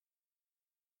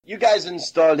You guys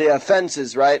install the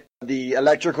fences, right? The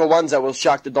electrical ones that will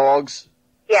shock the dogs?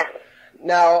 Yes.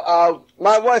 Now,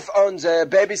 my wife owns a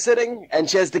babysitting, and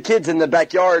she has the kids in the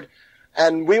backyard,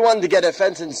 and we wanted to get a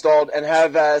fence installed and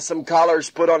have some collars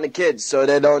put on the kids so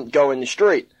they don't go in the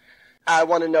street. I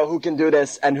want to know who can do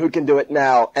this and who can do it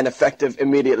now and effective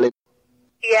immediately.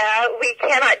 Yeah, we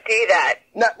cannot do that.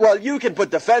 No, well, you can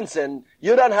put the fence in.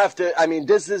 You don't have to. I mean,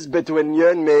 this is between you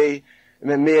and me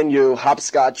and you,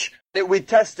 hopscotch. We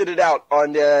tested it out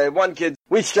on one kid.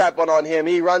 We strap one on him.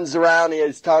 He runs around, he has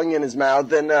his tongue in his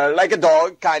mouth, and like a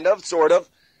dog, kind of, sort of.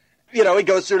 You know, he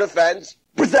goes through the fence.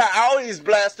 Ow, he's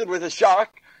blasted with a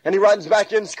shock, and he runs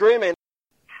back in screaming.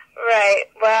 Right.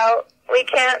 Well, we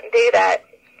can't do that.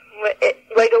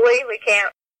 Legally, we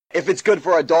can't. If it's good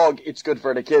for a dog, it's good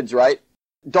for the kids, right?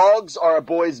 Dogs are a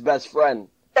boy's best friend.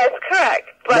 That's correct.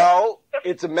 But no,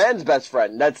 it's a man's best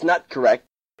friend. That's not correct.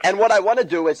 And what I want to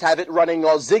do is have it running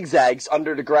all zigzags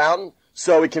under the ground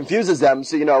so it confuses them.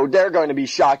 So, you know, they're going to be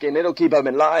shocking. It'll keep them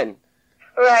in line.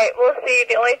 Right. We'll see.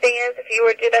 The only thing is, if you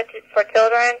were to do that for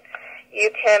children, you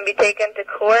can be taken to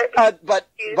court. But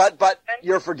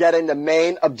you're forgetting the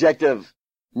main objective.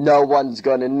 No one's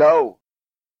going to know.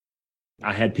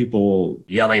 I had people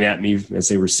yelling at me as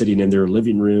they were sitting in their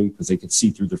living room because they could see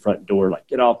through the front door, like,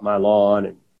 get off my lawn,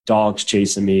 and dogs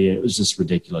chasing me. It was just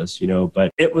ridiculous, you know,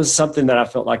 but it was something that I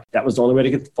felt like that was the only way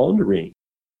to get the phone to ring.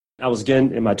 I was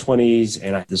again in my 20s,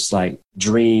 and I had this like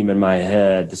dream in my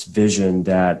head, this vision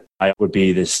that I would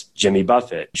be this Jimmy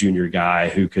Buffett junior guy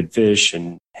who could fish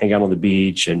and hang out on the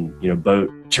beach and, you know,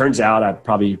 boat. Turns out I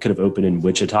probably could have opened in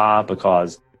Wichita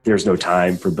because there's no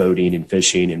time for boating and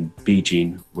fishing and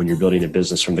beaching when you're building a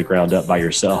business from the ground up by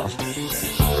yourself.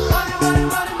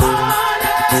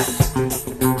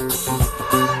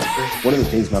 One of the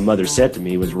things my mother said to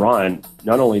me was, Ron,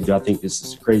 not only do I think this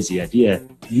is a crazy idea,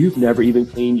 you've never even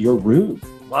cleaned your room.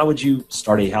 Why would you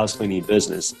start a house cleaning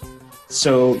business?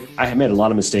 So I had made a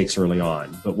lot of mistakes early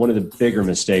on, but one of the bigger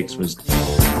mistakes was,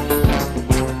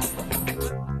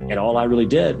 and all I really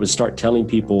did was start telling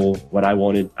people what I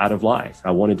wanted out of life.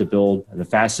 I wanted to build the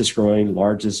fastest growing,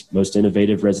 largest, most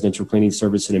innovative residential cleaning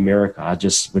service in America. I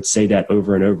just would say that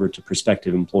over and over to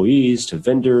prospective employees, to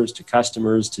vendors, to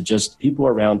customers, to just people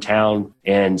around town.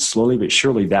 And slowly but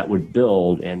surely that would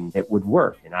build and it would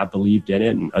work. And I believed in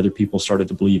it, and other people started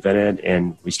to believe in it.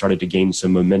 And we started to gain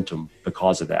some momentum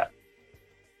because of that.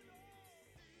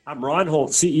 I'm Ron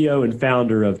Holt, CEO and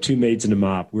founder of Two Maids and a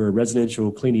Mop. We're a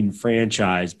residential cleaning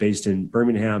franchise based in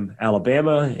Birmingham,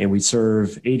 Alabama, and we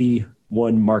serve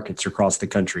 81 markets across the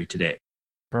country today.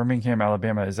 Birmingham,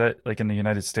 Alabama, is that like in the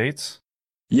United States?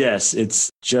 Yes,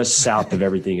 it's just south of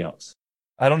everything else.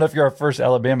 I don't know if you're our first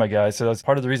Alabama guy, so that's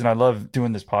part of the reason I love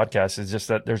doing this podcast is just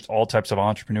that there's all types of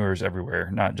entrepreneurs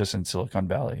everywhere, not just in Silicon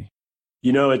Valley.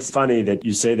 You know, it's funny that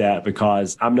you say that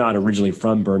because I'm not originally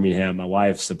from Birmingham. My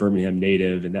wife's a Birmingham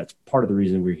native, and that's part of the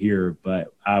reason we're here.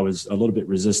 But I was a little bit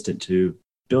resistant to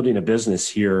building a business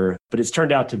here. But it's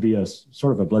turned out to be a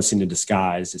sort of a blessing in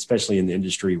disguise, especially in the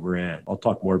industry we're in. I'll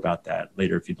talk more about that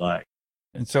later if you'd like.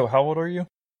 And so how old are you?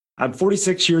 I'm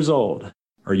 46 years old,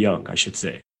 or young, I should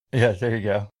say. Yeah, there you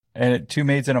go. And Two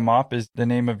Maids and a Mop is the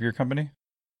name of your company?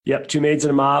 Yep, Two Maids and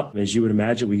a Mop. As you would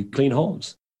imagine, we clean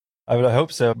homes. I would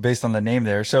hope so, based on the name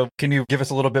there. So can you give us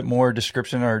a little bit more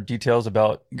description or details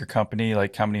about your company,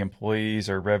 like how many employees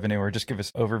or revenue, or just give us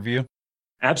an overview?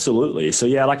 Absolutely. So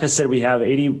yeah, like I said, we have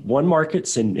 81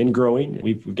 markets and growing.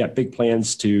 We've got big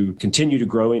plans to continue to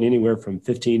grow in anywhere from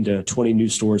 15 to 20 new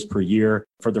stores per year.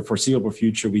 For the foreseeable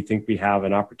future, we think we have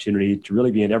an opportunity to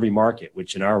really be in every market,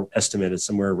 which in our estimate is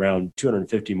somewhere around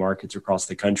 250 markets across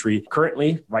the country.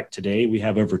 Currently, right today, we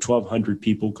have over 1,200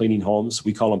 people cleaning homes.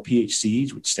 We call them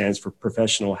PHCs, which stands for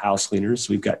Professional House Cleaners.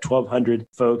 So we've got 1,200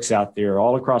 folks out there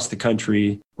all across the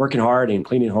country working hard and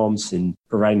cleaning homes and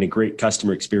providing a great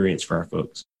customer experience for our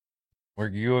folks. Were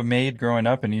you a maid growing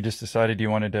up and you just decided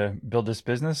you wanted to build this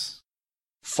business?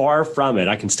 Far from it.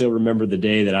 I can still remember the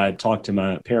day that I talked to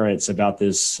my parents about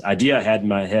this idea I had in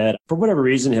my head. For whatever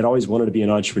reason, I had always wanted to be an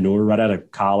entrepreneur right out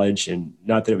of college. And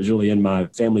not that it was really in my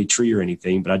family tree or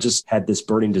anything, but I just had this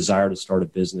burning desire to start a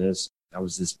business. I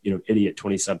was this, idiot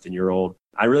 20-something-year-old.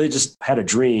 I really just had a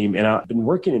dream, and I've been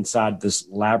working inside this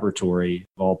laboratory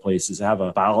of all places. I have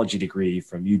a biology degree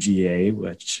from UGA,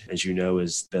 which, as you know,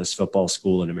 is the best football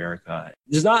school in America.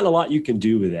 There's not a lot you can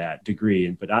do with that degree,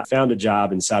 but I found a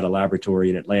job inside a laboratory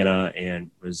in Atlanta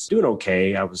and was doing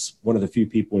okay. I was one of the few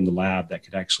people in the lab that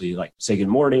could actually say good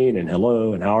morning and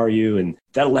hello and how are you? And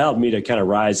that allowed me to kind of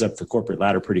rise up the corporate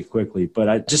ladder pretty quickly. But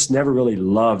I just never really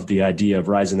loved the idea of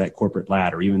rising that corporate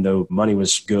ladder, even though money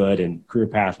was good and career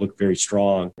path looked very strong.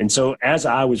 strong. And so as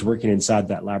I was working inside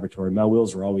that laboratory, my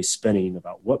wheels were always spinning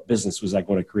about what business was I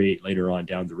going to create later on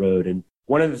down the road. And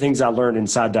one of the things I learned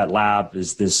inside that lab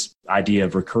is this idea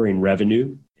of recurring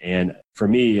revenue. And for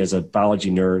me, as a biology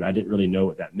nerd, I didn't really know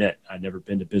what that meant. I'd never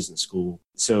been to business school.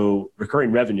 So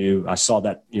recurring revenue, I saw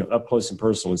that, up close and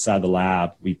personal inside the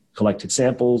lab. We collected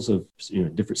samples of,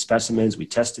 different specimens. We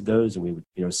tested those and we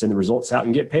would, send the results out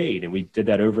and get paid. And we did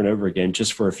that over and over again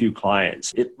just for a few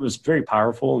clients. It was very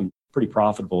powerful and pretty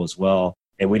profitable as well.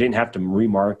 And we didn't have to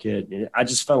remarket. And I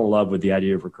just fell in love with the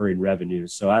idea of recurring revenue.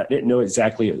 So I didn't know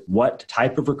exactly what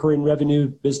type of recurring revenue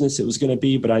business it was going to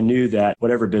be, but I knew that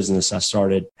whatever business I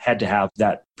started had to have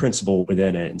that principle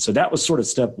within it. And so that was sort of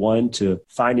step one to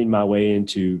finding my way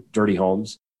into dirty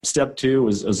homes. Step two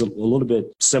was a little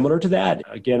bit similar to that.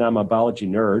 Again, I'm a biology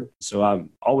nerd, so I've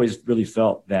always really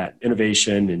felt that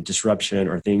innovation and disruption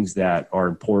are things that are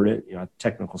important. The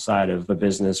technical side of a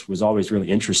business was always really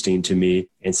interesting to me.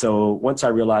 And so once I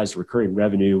realized recurring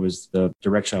revenue was the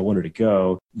direction I wanted to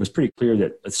go, it was pretty clear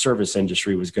that the service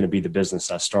industry was going to be the business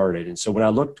I started. And so when I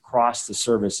looked across the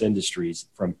service industries,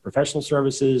 from professional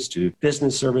services to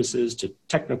business services to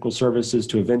technical services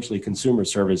to eventually consumer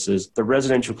services, the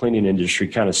residential cleaning industry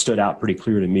kind of stood out pretty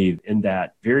clear to me in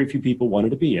that very few people wanted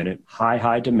to be in it.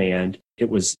 High demand. It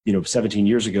was, 17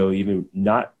 years ago, even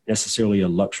not necessarily a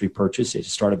luxury purchase. It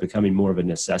started becoming more of a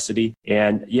necessity.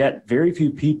 And yet very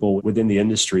few people within the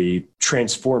industry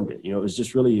transformed it. It was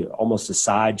just really almost a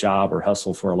side job or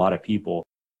hustle for a lot of people.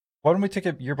 Why don't we take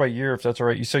it year by year, if that's all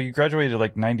right? So you graduated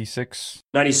like 96?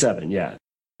 97, yeah.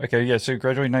 Okay, yeah. So you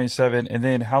graduated 97. And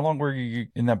then how long were you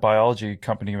in that biology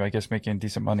company, I guess, making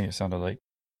decent money, it sounded like?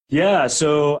 Yeah,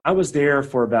 so I was there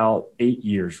for about 8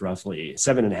 years, roughly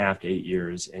 7.5 to 8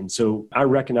 years. And so I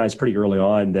recognized pretty early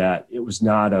on that it was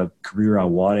not a career I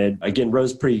wanted. Again,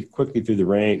 rose pretty quickly through the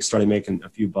ranks, started making a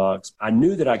few bucks. I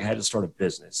knew that I had to start a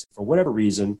business. For whatever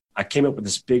reason, I came up with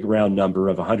this big round number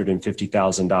of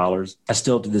 $150,000. I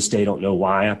still to this day don't know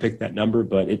why I picked that number,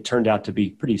 but it turned out to be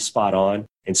pretty spot on.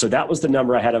 And so that was the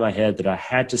number I had in my head that I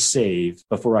had to save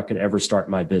before I could ever start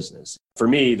my business. For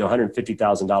me, the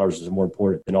 $150,000 was more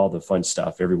important than all the fun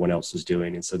stuff everyone else was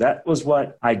doing. And so that was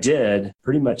what I did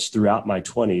pretty much throughout my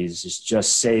 20s, is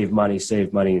just save money,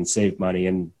 and save money.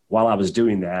 And while I was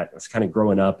doing that, I was kind of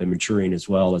growing up and maturing as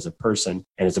well as a person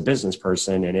and as a business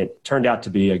person. And it turned out to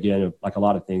be, again, like a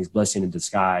lot of things, blessing in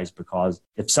disguise, because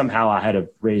if somehow I had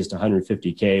raised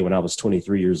 $150K when I was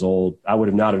 23 years old, I would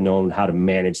have not have known how to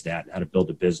manage that, how to build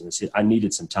a business. I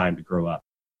needed some time to grow up.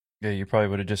 Yeah, you probably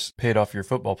would have just paid off your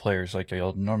football players like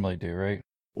y'all normally do, right?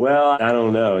 Well, I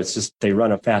don't know. It's just they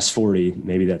run a fast 40.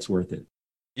 Maybe that's worth it.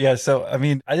 Yeah. So, I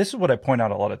mean, this is what I point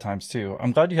out a lot of times too.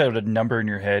 I'm glad you had a number in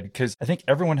your head, because I think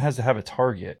everyone has to have a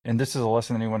target. And this is a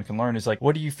lesson that anyone can learn, is like,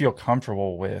 what do you feel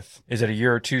comfortable with? Is it a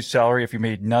year or two salary if you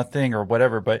made nothing or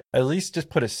whatever? But at least just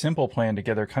put a simple plan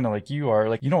together, kind of like you are.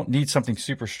 Like, you don't need something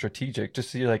super strategic.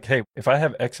 Just see like, hey, if I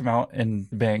have X amount in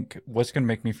the bank, what's going to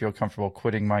make me feel comfortable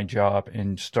quitting my job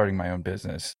and starting my own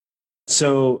business?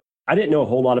 So I didn't know a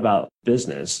whole lot about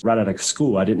business right out of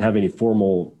school. I didn't have any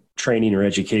formal training or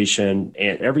education,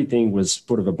 and everything was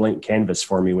sort of a blank canvas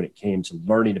for me when it came to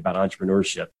learning about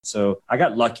entrepreneurship. So I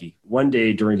got lucky. One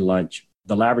day during lunch,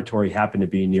 the laboratory happened to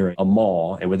be near a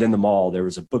mall, and within the mall, there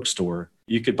was a bookstore.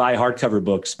 You could buy hardcover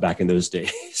books back in those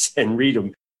days and read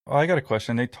them. Oh, I got a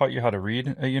question. They taught you how to read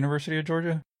at University of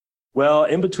Georgia? Well,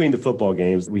 in between the football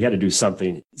games, we had to do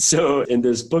something. So in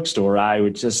this bookstore, I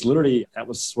would just literally, that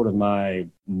was sort of my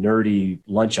nerdy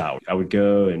lunch hour. I would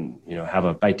go and, have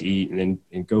a bite to eat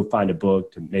and go find a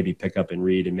book to maybe pick up and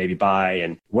read and maybe buy.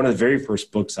 And one of the very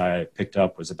first books I picked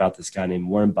up was about this guy named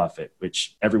Warren Buffett,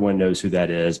 which everyone knows who that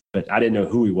is, but I didn't know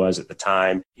who he was at the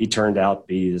time. He turned out to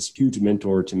be this huge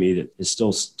mentor to me that is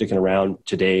still sticking around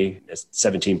today,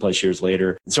 17 plus years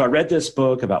later. And so I read this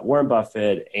book about Warren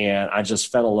Buffett, and I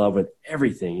just fell in love with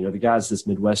everything. The guy's this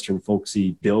Midwestern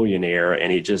folksy billionaire,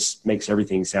 and he just makes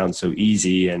everything sound so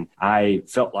easy. And I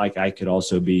felt like I could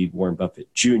also be Warren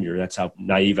Buffett Jr. That's how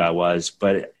naive I was.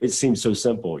 But it seemed so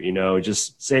simple,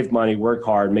 just save money, work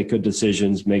hard, make good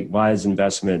decisions, make wise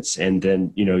investments, and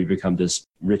then, you become this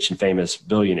rich and famous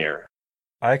billionaire.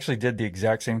 I actually did the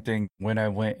exact same thing when I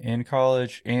went in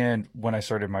college and when I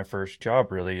started my first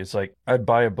job, really. It's like I'd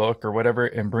buy a book or whatever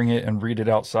and bring it and read it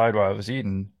outside while I was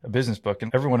eating a business book.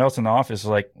 And everyone else in the office is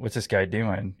like, what's this guy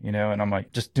doing? And I'm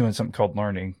like, just doing something called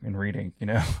learning and reading,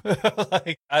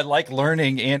 like I like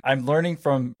learning, and I'm learning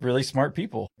from really smart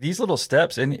people. These little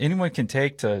steps and anyone can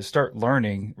take to start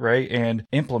learning, right? And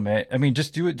implement.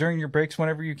 Just do it during your breaks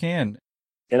whenever you can.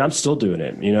 And I'm still doing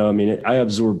it. I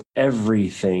absorbed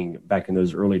everything back in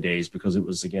those early days because it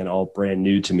was, again, all brand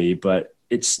new to me. But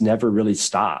it's never really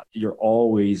stopped. You're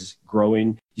always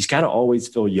growing. You kind of always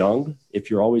feel young if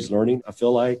you're always learning. I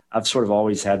feel like I've sort of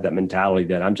always had that mentality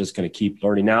that I'm just going to keep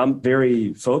learning. Now, I'm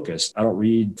very focused. I don't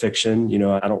read fiction.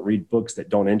 I don't read books that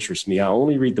don't interest me. I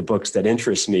only read the books that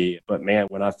interest me. But man,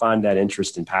 when I find that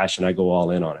interest and passion, I go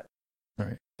all in on it. All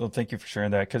right. Well, thank you for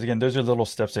sharing that. Because again, those are little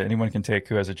steps that anyone can take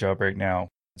who has a job right now.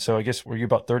 So I guess, were you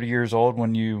about 30 years old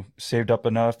when you saved up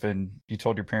enough and you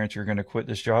told your parents you were going to quit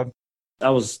this job? I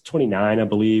was 29, I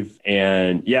believe.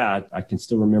 And yeah, I can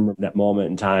still remember that moment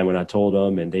in time when I told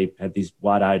them, and they had these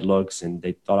wide-eyed looks and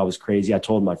they thought I was crazy. I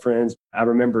told my friends. I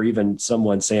remember even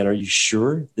someone saying, "Are you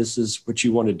sure this is what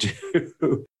you want to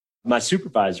do?" My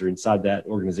supervisor inside that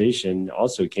organization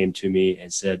also came to me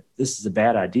and said, "This is a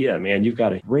bad idea, man. You've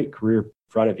got a great career in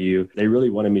front of you." They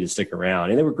really wanted me to stick around.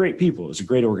 And they were great people. It was a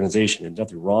great organization and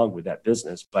nothing wrong with that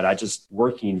business. But I just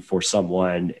working for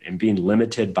someone and being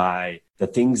limited by the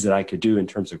things that I could do in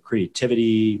terms of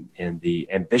creativity and the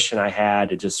ambition I had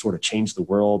to just sort of change the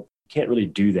world. Can't really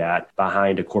do that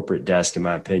behind a corporate desk, in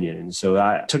my opinion. And so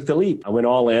I took the leap. I went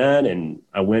all in, and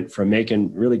I went from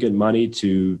making really good money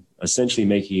to essentially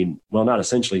making, well, not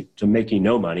essentially, to making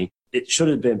no money. It should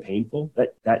have been painful.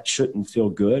 That shouldn't feel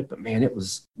good. But man, it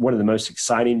was one of the most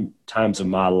exciting times of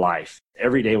my life.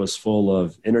 Every day was full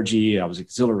of energy. I was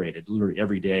exhilarated literally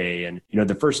every day. And,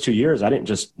 the first 2 years, I didn't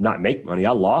just not make money.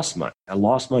 I lost money. I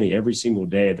lost money every single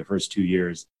day the first 2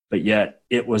 years. But yet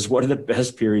it was one of the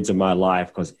best periods of my life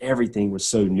because everything was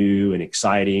so new and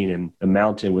exciting. And the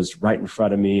mountain was right in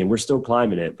front of me, and we're still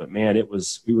climbing it. But man,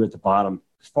 we were at the bottom,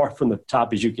 as far from the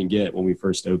top as you can get when we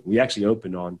first opened. We actually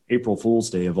opened on April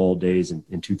Fool's Day of all days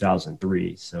in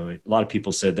 2003. So a lot of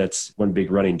people said that's one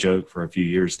big running joke for a few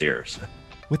years there. So.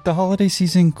 With the holiday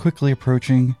season quickly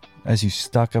approaching, as you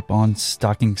stock up on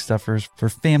stocking stuffers for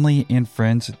family and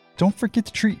friends, don't forget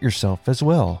to treat yourself as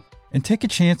well. And take a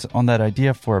chance on that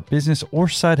idea for a business or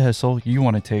side hustle you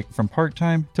want to take from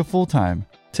part-time to full-time.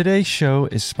 Today's show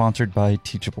is sponsored by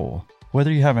Teachable.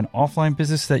 Whether you have an offline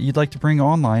business that you'd like to bring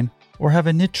online, or have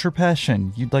a niche or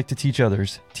passion you'd like to teach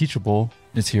others, Teachable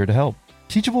is here to help.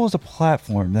 Teachable is a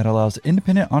platform that allows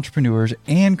independent entrepreneurs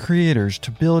and creators to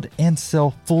build and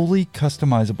sell fully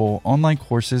customizable online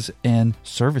courses and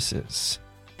services.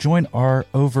 Join our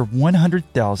over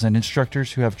 100,000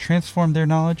 instructors who have transformed their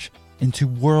knowledge into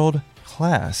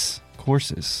world-class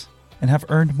courses and have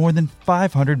earned more than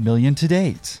 $500 million to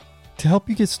date. To help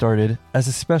you get started, as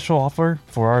a special offer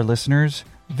for our listeners,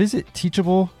 visit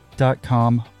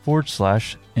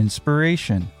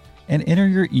teachable.com/inspiration and enter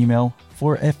your email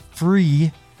for a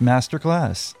free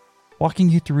masterclass, walking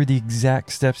you through the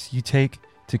exact steps you take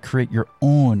to create your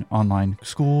own online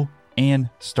school and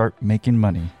start making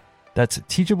money. That's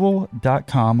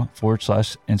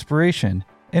teachable.com/inspiration.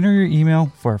 Enter your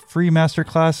email for a free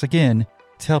masterclass again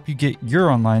to help you get your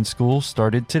online school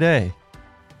started today.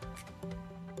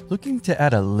 Looking to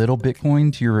add a little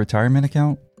Bitcoin to your retirement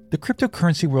account? The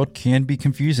cryptocurrency world can be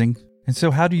confusing, and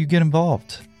so how do you get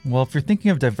involved? Well, if you're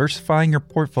thinking of diversifying your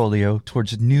portfolio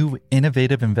towards new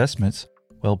innovative investments,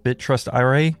 well, BitTrust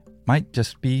IRA might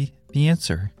just be the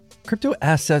answer. Crypto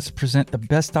assets present the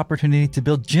best opportunity to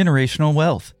build generational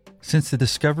wealth since the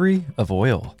discovery of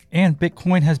oil. And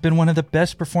Bitcoin has been one of the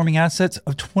best performing assets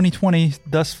of 2020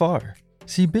 thus far.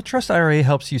 See, BitTrust IRA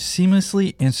helps you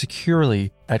seamlessly and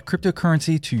securely add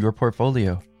cryptocurrency to your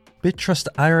portfolio. BitTrust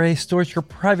IRA stores your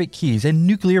private keys in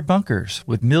nuclear bunkers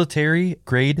with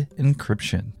military-grade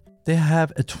encryption. They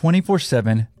have a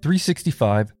 24/7,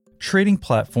 365 trading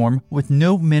platform with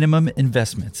no minimum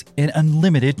investments and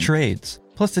unlimited trades,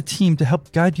 plus a team to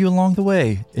help guide you along the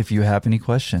way if you have any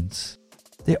questions.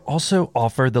 They also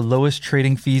offer the lowest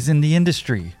trading fees in the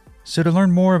industry. So to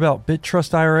learn more about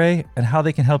BitTrust IRA and how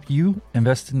they can help you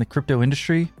invest in the crypto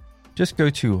industry, just go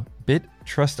to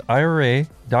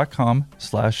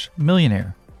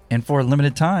bitrustira.com/millionaire. And for a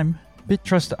limited time,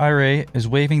 BitTrust IRA is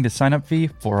waiving the sign-up fee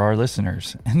for our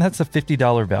listeners, and that's a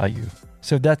 $50 value.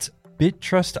 So that's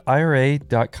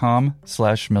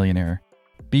bitrustira.com/millionaire.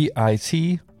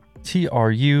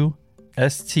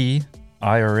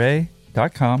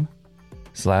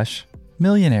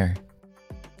 bitrustira.com/millionaire.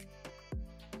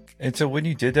 And so when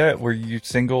you did that, were you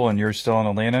single and you're still in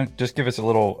Atlanta? Just give us a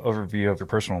little overview of your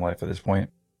personal life at this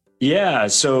point. Yeah.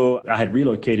 So I had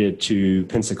relocated to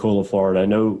Pensacola, Florida.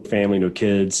 No family, no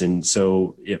kids. And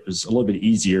so it was a little bit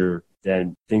easier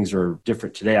then things are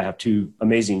different today. I have two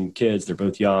amazing kids. They're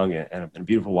both young and a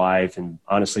beautiful wife. And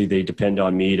honestly, they depend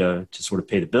on me to sort of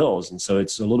pay the bills. And so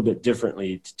it's a little bit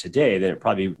differently today than it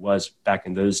probably was back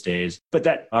in those days. But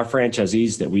that our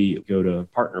franchisees that we go to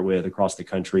partner with across the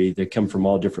country, they come from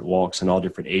all different walks and all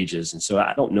different ages. And so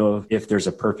I don't know if there's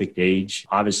a perfect age.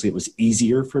 Obviously, it was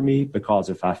easier for me because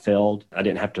if I failed, I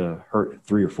didn't have to hurt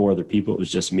 3 or 4 other people. It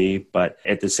was just me. But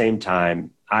at the same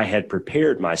time, I had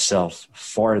prepared myself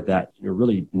for that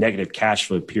really negative cash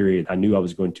flow period I knew I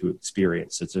was going to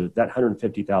experience. It's that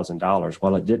 $150,000,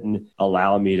 while it didn't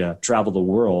allow me to travel the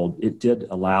world, it did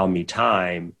allow me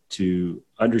time to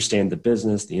understand the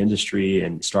business, the industry,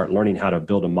 and start learning how to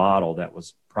build a model that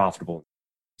was profitable.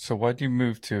 So why'd you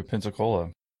move to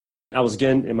Pensacola? I was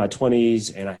again in my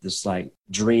 20s and I had this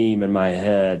dream in my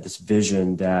head, this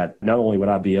vision that not only would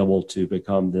I be able to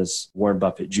become this Warren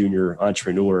Buffett Jr.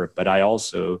 entrepreneur, but I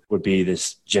also would be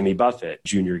this Jimmy Buffett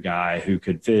Jr. guy who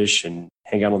could fish and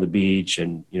hang out on the beach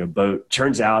and, boat.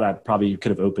 Turns out I probably could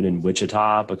have opened in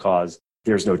Wichita because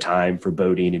there's no time for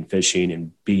boating and fishing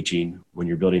and beaching when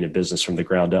you're building a business from the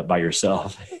ground up by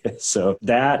yourself. So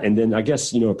that, and then I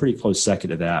guess, a pretty close second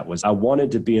to that was I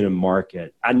wanted to be in a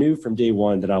market. I knew from day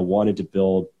one that I wanted to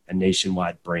build a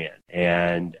nationwide brand.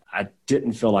 And I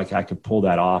didn't feel like I could pull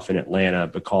that off in Atlanta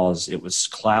because it was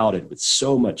clouded with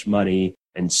so much money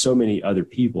and so many other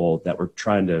people that were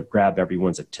trying to grab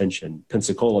everyone's attention.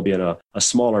 Pensacola being a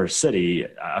smaller city,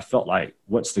 I felt like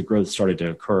once the growth started to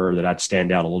occur that I'd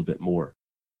stand out a little bit more.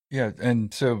 Yeah.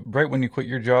 And so right when you quit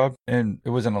your job, and it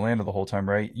was in Atlanta the whole time,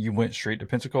 right? You went straight to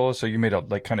Pensacola. So you made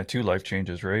kind of 2 life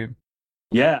changes, right?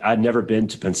 Yeah, I'd never been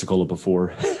to Pensacola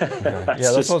before. Yeah,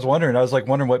 that's what I was wondering. I was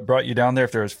wondering what brought you down there,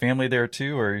 if there was family there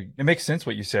too, or it makes sense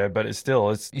what you said, but you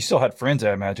still had friends,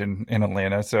 I imagine, in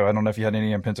Atlanta. So I don't know if you had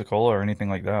any in Pensacola or anything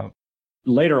like that.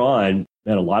 Later on,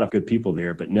 met a lot of good people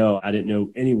there, but no, I didn't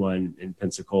know anyone in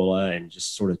Pensacola and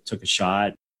just sort of took a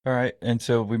shot. All right. And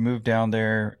so we moved down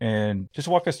there, and just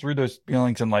walk us through those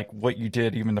feelings and what you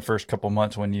did even the first couple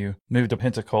months when you moved to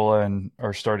Pensacola and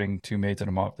are starting 2 Maids and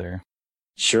a Mop there.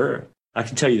 Sure. I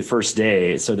can tell you the first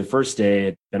day. So the first day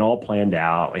had been all planned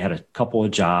out. We had a couple of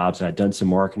jobs. I'd done some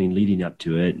marketing leading up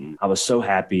to it. And I was so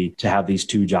happy to have these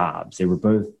 2 jobs. They were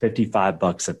both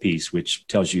 $55 a piece, which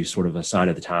tells you sort of a sign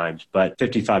of the times. But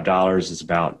 $55 is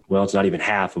about, it's not even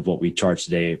half of what we charge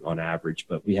today on average.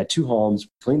 But we had 2 homes,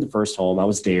 cleaned the first home. I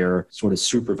was there sort of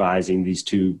supervising these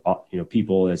 2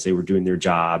 people as they were doing their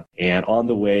job. And on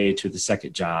the way to the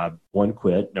second job, one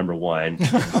quit, number one.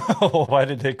 Why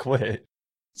did they quit?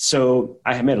 So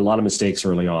I had made a lot of mistakes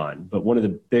early on, but one of the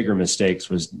bigger mistakes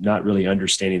was not really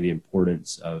understanding the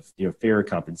importance of, fair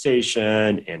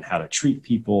compensation and how to treat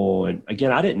people. And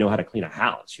again, I didn't know how to clean a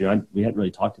house. We hadn't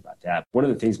really talked about that. One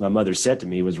of the things my mother said to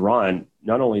me was, Ron,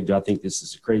 not only do I think this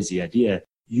is a crazy idea,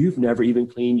 you've never even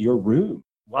cleaned your room.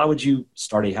 Why would you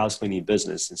start a house cleaning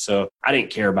business? And so I didn't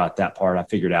care about that part. I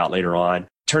figured out later on.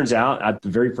 Turns out at the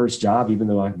very first job, even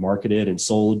though I marketed and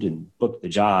sold and booked the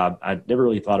job, I'd never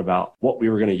really thought about what we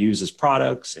were going to use as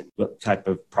products and what type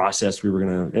of process we were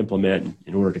going to implement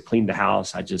in order to clean the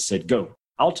house. I just said, go.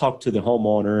 I'll talk to the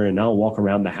homeowner and I'll walk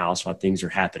around the house while things are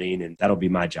happening, and that'll be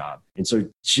my job. And so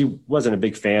she wasn't a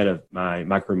big fan of my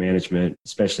micromanagement,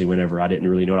 especially whenever I didn't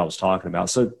really know what I was talking about.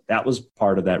 So that was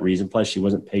part of that reason. Plus, she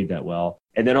wasn't paid that well.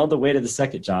 And then on the way to the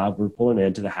second job, we're pulling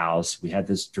into the house. We had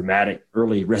this dramatic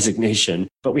early resignation,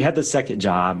 but we had the second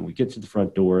job. We get to the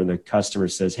front door and the customer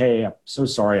says, hey, I'm so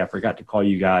sorry. I forgot to call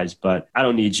you guys, but I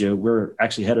don't need you. We're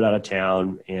actually headed out of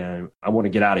town and I want to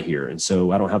get out of here. And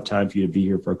so I don't have time for you to be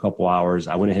here for a couple hours.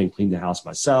 I went ahead and cleaned the house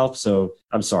myself. So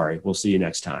I'm sorry. We'll see you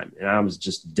next time. And I was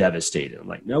just devastated. I'm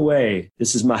like, no way.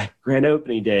 This is my grand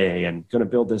opening day and going to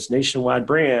build this nationwide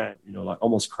brand,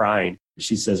 almost crying.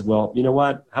 She says, well, you know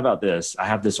what? How about this? I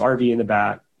have this RV in the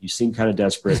back. You seem kind of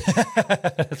desperate.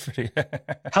 That's pretty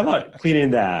How about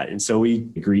cleaning that? And so we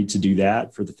agreed to do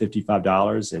that for the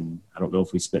 $55. And I don't know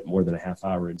if we spent more than a half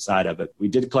hour inside of it. We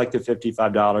did collect the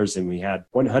 $55 and we had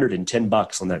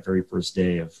 $110 on that very first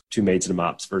day of 2 Maids and a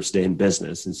Mop's first day in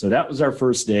business. And so that was our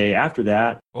first day. After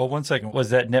that. Well, one second. Was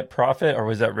that net profit or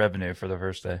was that revenue for the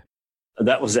first day?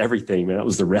 That was everything, man. That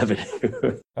was the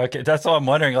revenue. Okay, that's all I'm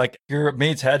wondering. Your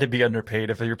mates had to be underpaid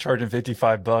if you're charging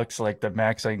 $55, the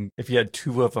maxing. If you had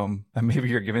 2 of them, and maybe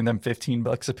you're giving them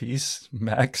 $15 a piece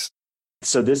max.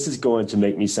 So this is going to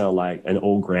make me sound like an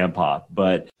old grandpa,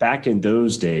 but back in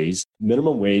those days,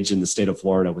 minimum wage in the state of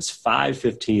Florida was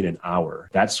 $5.15 an hour.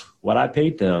 That's what I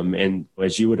paid them, and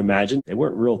as you would imagine, they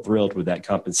weren't real thrilled with that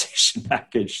compensation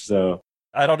package. So.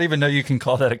 I don't even know you can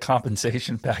call that a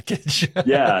compensation package.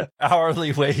 Yeah.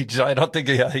 Hourly wage. I don't think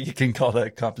you can call that a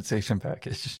compensation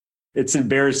package. It's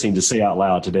embarrassing to say out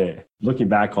loud today. Looking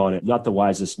back on it, not the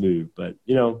wisest move, but,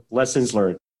 lessons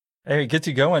learned. Hey, it gets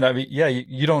you going. I mean, yeah,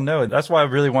 you don't know. That's why I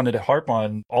really wanted to harp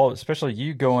on especially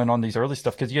you going on these early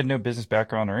stuff because you had no business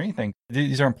background or anything.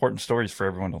 These are important stories for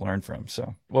everyone to learn from.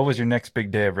 So what was your next big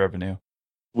day of revenue?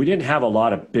 We didn't have a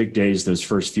lot of big days those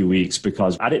first few weeks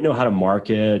because I didn't know how to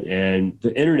market, and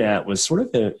the internet was sort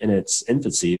of in its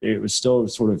infancy. It was still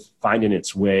sort of finding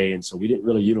its way. And so we didn't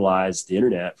really utilize the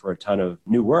internet for a ton of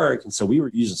new work. And so we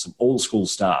were using some old school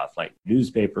stuff like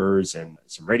newspapers and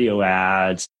some radio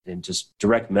ads and just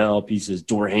direct mail pieces,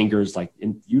 door hangers.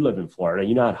 You live in Florida,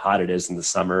 you know how hot it is in the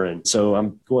summer. And so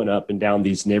I'm going up and down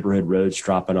these neighborhood roads,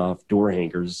 dropping off door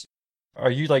hangers. Are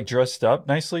you dressed up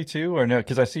nicely too, or no?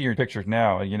 Because I see your pictures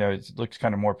now, it looks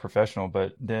kind of more professional,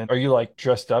 but then are you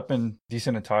dressed up in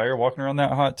decent attire walking around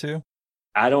that hot too?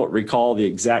 I don't recall the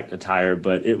exact attire,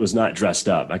 but it was not dressed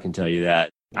up. I can tell you that.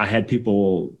 I had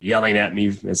people yelling at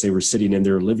me as they were sitting in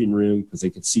their living room because they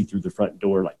could see through the front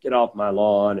door, get off my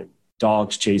lawn, and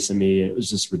dogs chasing me. It was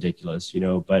just ridiculous,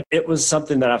 but it was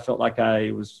something that I felt like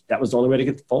that was the only way to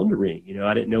get the phone to ring.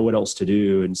 I didn't know what else to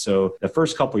do. And so the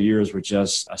first couple of years were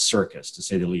just a circus, to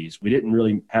say the least. We didn't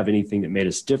really have anything that made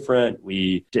us different.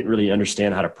 We didn't really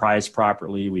understand how to price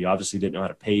properly. We obviously didn't know how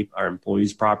to pay our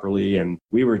employees properly. And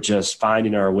we were just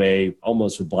finding our way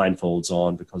almost with blindfolds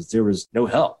on because there was no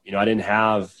help. I didn't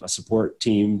have a support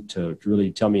team to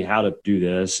really tell me how to do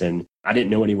this. And I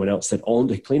didn't know anyone else that owned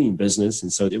a cleaning business.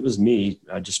 And so it was me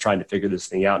just trying to figure this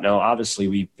thing out. Now, obviously,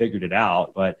 we figured it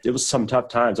out, but it was some tough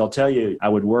times. I'll tell you, I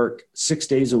would work 6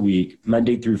 days a week,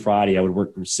 Monday through Friday. I would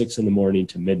work from 6 a.m.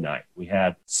 to midnight. We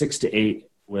had 6 to 8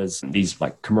 was these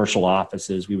commercial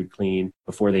offices we would clean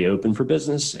before they opened for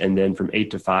business. And then from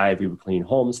 8 to 5, we would clean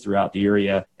homes throughout the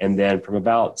area. And then from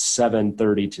about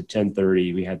 7:30 to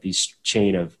 10:30, we had these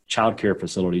chain of childcare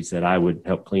facilities that I would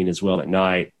help clean as well at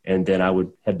night. And then I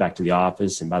would head back to the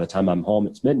office. And by the time I'm home,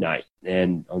 it's midnight.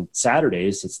 And on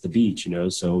Saturdays, it's the beach,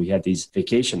 so we had these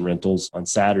vacation rentals on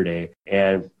Saturday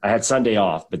and I had Sunday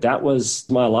off, but that was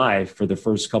my life for the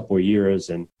first couple of years.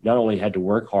 And not only had to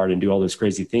work hard and do all those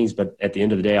crazy things, but at the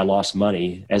end of the day, I lost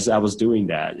money as I was doing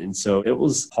that. And so it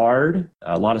was hard,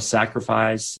 a lot of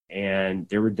sacrifice. And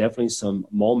there were definitely some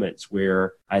moments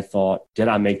where I thought, did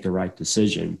I make the right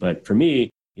decision? But for me,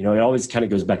 it always kind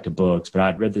of goes back to books, but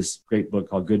I'd read this great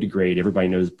book called Good to Great. Everybody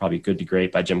knows probably Good to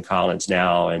Great by Jim Collins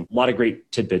now, and a lot of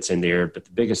great tidbits in there. But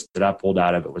the biggest that I pulled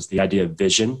out of it was the idea of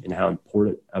vision and how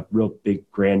important a real big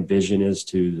grand vision is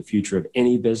to the future of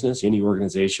any business, any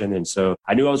organization. And so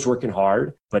I knew I was working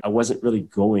hard, but I wasn't really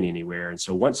going anywhere. And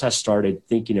so once I started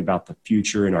thinking about the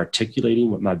future and articulating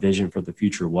what my vision for the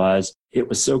future was, it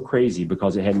was so crazy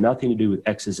because it had nothing to do with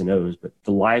X's and O's, but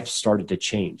the life started to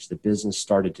change. The business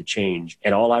started to change.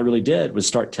 And all I really did was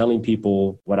start telling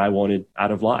people what I wanted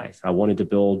out of life. I wanted to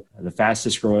build the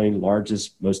fastest growing,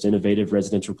 largest, most innovative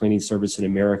residential cleaning service in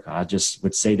America. I just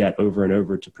would say that over and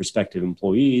over to prospective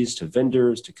employees, to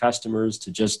vendors, to customers,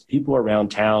 to just people around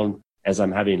town as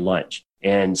I'm having lunch.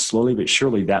 And slowly but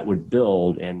surely that would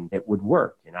build and it would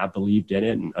work. And I believed in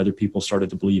it and other people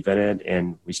started to believe in it.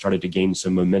 And we started to gain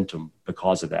some momentum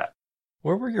because of that.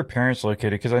 Where were your parents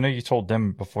located? Because I know you told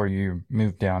them before you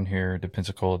moved down here to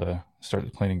Pensacola to start the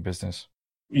cleaning business.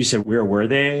 You said, where were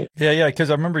they? Yeah.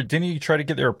 Because I remember, didn't you try to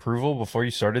get their approval before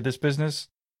you started this business?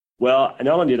 Well,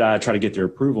 not only did I try to get their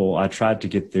approval, I tried to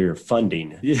get their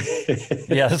funding.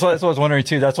 Yeah, that's what I was wondering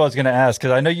too. That's what I was going to ask,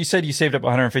 because I know you said you saved up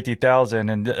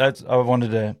 $150,000, and I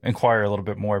wanted to inquire a little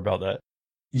bit more about that.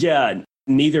 Yeah,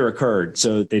 neither occurred.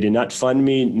 So they did not fund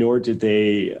me, nor did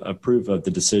they approve of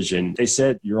the decision. They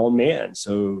said, "Your own man,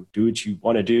 so do what you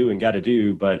want to do and got to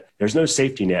do." But there's no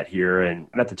safety net here. And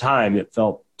at the time, it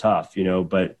felt tough,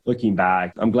 but looking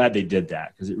back, I'm glad they did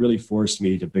that because it really forced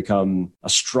me to become a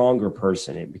stronger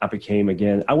person. I became,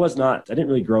 again, I didn't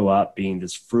really grow up being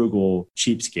this frugal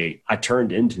cheapskate. I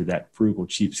turned into that frugal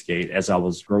cheapskate as I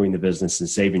was growing the business and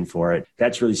saving for it.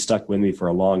 That's really stuck with me for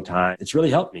a long time. It's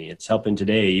really helped me. It's helping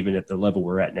today, even at the level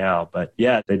we're at now. But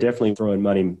yeah, they definitely throwing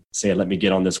money, saying, "Let me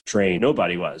get on this train."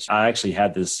 Nobody was. I actually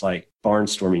had this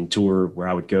barnstorming tour where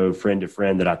I would go friend to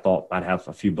friend that I thought might have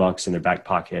a few bucks in their back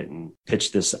pocket and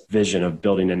pitch this vision of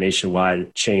building a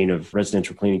nationwide chain of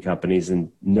residential cleaning companies.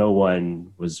 And no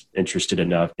one was interested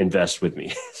enough to invest with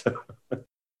me.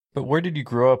 But where did you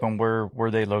grow up and where were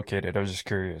they located? I was just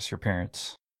curious, your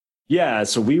parents. Yeah,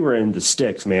 so we were in the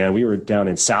sticks, man. We were down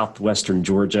in southwestern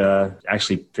Georgia,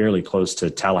 actually fairly close to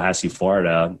Tallahassee,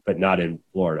 Florida, but not in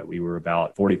Florida. We were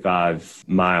about 45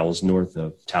 miles north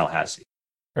of Tallahassee.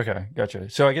 Okay, gotcha.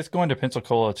 So I guess going to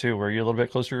Pensacola too, were you a little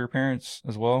bit closer to your parents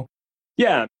as well?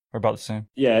 Yeah, Or about the same?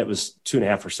 Yeah, it was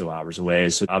 2.5 or so hours away.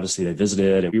 So obviously they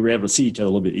visited and we were able to see each other a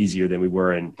little bit easier than we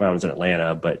were when I was in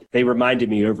Atlanta. But they reminded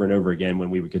me over and over again when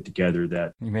we would get together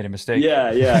that you made a mistake.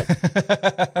 Yeah.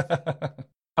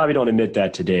 Probably don't admit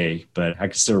that today, but I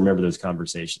can still remember those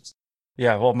conversations.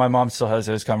 Yeah, well, my mom still has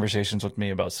those conversations with me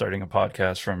about starting a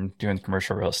podcast from doing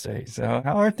commercial real estate. So,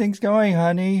 how are things going,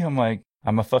 honey? I'm like,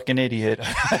 I'm a fucking idiot.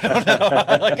 I don't know.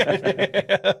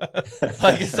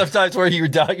 Like sometimes where you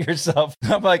doubt yourself.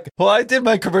 I'm like, well, I did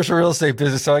my commercial real estate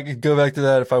business, so I could go back to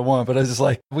that if I want. But I was just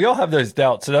like, we all have those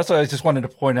doubts. So that's what I just wanted to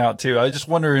point out too. I was just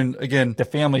wondering, again, the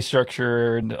family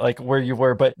structure and like where you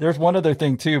were. But there's one other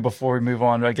thing too, before we move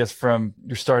on, I guess, from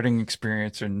your starting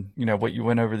experience and, you know, what you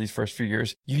went over these first few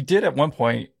years. You did at one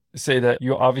point say that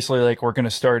you obviously like we're going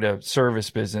to start a service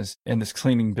business and this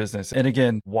cleaning business. And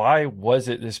again, why was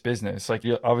it this business? Like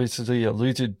you obviously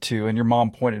alluded to, and your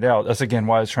mom pointed out, that's again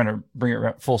why I was trying to bring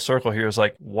it full circle here. Is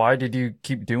like, why did you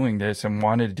keep doing this and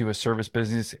wanted to do a service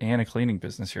business and a cleaning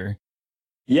business here?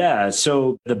 Yeah.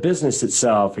 So the business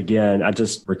itself, again,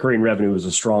 recurring revenue was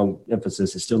a strong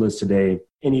emphasis. It still is today.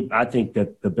 I think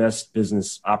that the best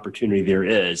business opportunity there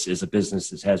is a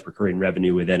business that has recurring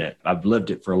revenue within it. I've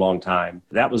lived it for a long time.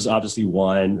 That was obviously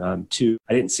one. Two,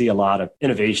 I didn't see a lot of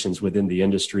innovations within the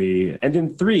industry. And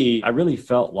then three, I really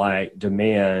felt like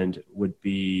demand would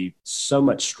be so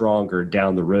much stronger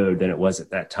down the road than it was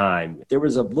at that time. There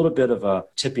was a little bit of a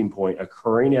tipping point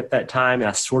occurring at that time.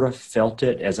 I sort of felt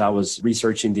it as I was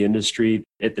researching the industry.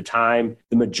 At the time,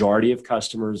 the majority of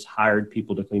customers hired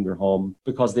people to clean their home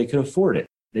because they could afford it.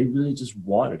 They really just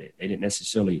wanted it. They didn't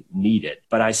necessarily need it.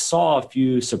 But I saw a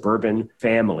few suburban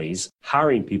families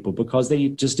hiring people because they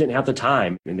just didn't have the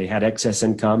time and they had excess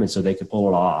income and so they could pull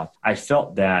it off. I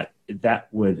felt that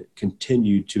would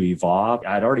continue to evolve.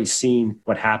 I'd already seen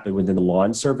what happened within the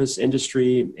lawn service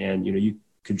industry. And, you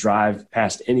could drive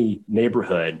past any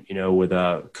neighborhood, with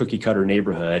a cookie cutter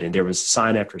neighborhood, and there was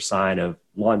sign after sign of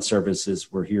lawn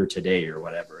services were here today or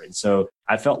whatever. And so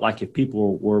I felt like if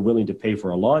people were willing to pay for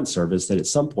a lawn service, that at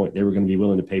some point they were going to be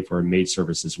willing to pay for a maid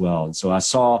service as well. And so I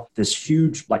saw this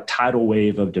huge tidal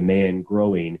wave of demand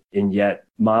growing, and yet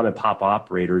mom and pop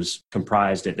operators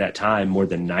comprised at that time more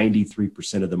than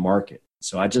 93% of the market.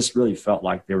 So I just really felt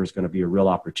like there was going to be a real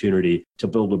opportunity to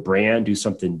build a brand, do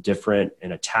something different,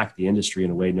 and attack the industry in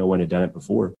a way no one had done it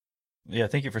before. Yeah,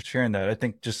 thank you for sharing that. I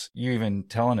think just you even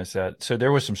telling us that. So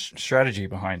there was some strategy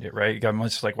behind it, right? You got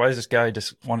much like, why does this guy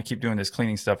just want to keep doing this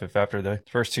cleaning stuff if after the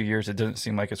first 2 years it doesn't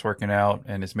seem like it's working out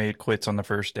and his maid quits on the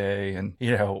first day and,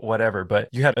 whatever. But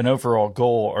you had an overall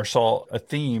goal or saw a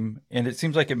theme, and it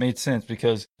seems like it made sense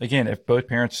because, again, if both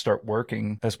parents start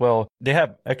working as well, they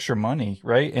have extra money,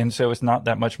 right? And so it's not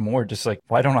that much more. Just like,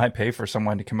 why don't I pay for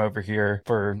someone to come over here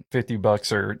for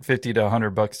 $50 or $50 to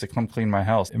 $100 to come clean my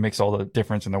house? It makes all the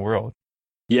difference in the world.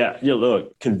 Yeah,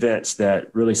 look, convinced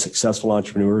that really successful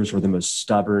entrepreneurs were the most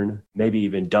stubborn, maybe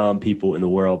even dumb people in the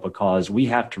world, because we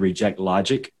have to reject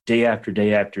logic day after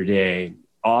day after day.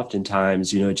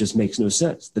 Oftentimes, it just makes no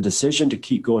sense. The decision to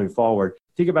keep going forward,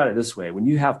 think about it this way. When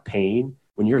you have pain,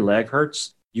 when your leg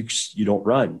hurts, you don't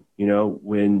run.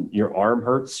 When your arm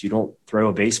hurts, you don't throw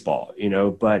a baseball,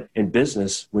 but in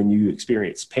business, when you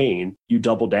experience pain, you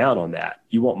double down on that.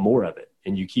 You want more of it.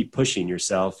 And you keep pushing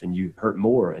yourself and you hurt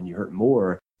more and you hurt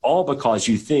more, all because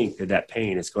you think that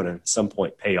pain is going to at some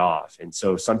point pay off. And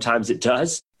so sometimes it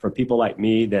does. For people like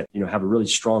me that, have a really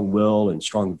strong will and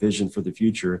strong vision for the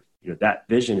future, that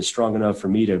vision is strong enough for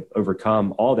me to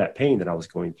overcome all that pain that I was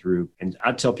going through. And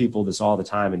I tell people this all the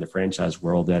time in the franchise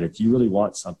world, that if you really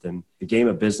want something, the game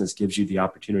of business gives you the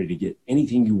opportunity to get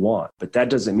anything you want. But that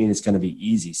doesn't mean it's going to be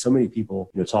easy. So many people,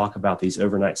 talk about these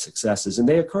overnight successes, and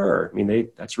they occur.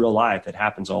 That's real life. That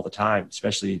happens all the time,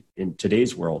 especially in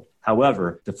today's world.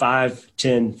 However, the 5,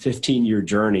 10, 15-year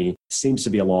journey seems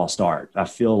to be a lost art. I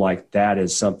feel like that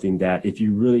is something that if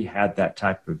you really had that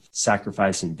type of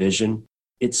sacrifice and vision,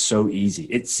 it's so easy.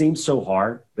 It seems so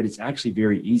hard, but it's actually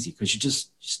very easy because you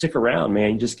just stick around,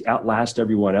 man. You just outlast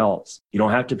everyone else. You don't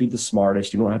have to be the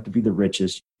smartest. You don't have to be the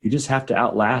richest. You just have to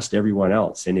outlast everyone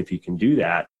else. And if you can do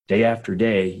that day after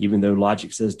day, even though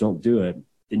logic says don't do it,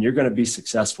 then you're going to be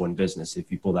successful in business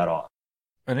if you pull that off.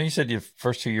 I know you said your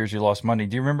first 2 years you lost money.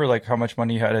 Do you remember how much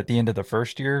money you had at the end of the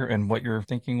first year and what your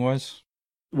thinking was?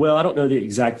 Well, I don't know the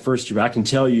exact first year, but I can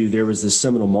tell you there was this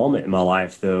seminal moment in my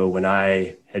life, though, when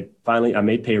I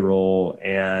made payroll.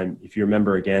 And if you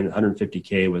remember, again,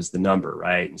 150K was the number,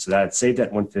 right? And so I'd saved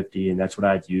that 150, and that's what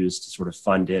I'd used to sort of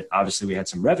fund it. Obviously, we had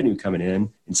some revenue coming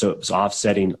in, and so it was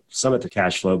offsetting some of the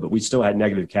cash flow, but we still had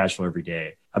negative cash flow every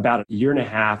day. About a year and a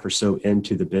half or so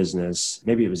into the business,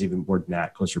 maybe it was even more than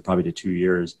that, closer probably to 2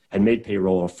 years, I made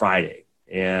payroll on Friday.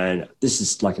 And this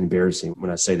is like embarrassing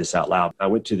when I say this out loud. I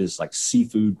went to this like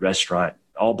seafood restaurant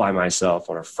all by myself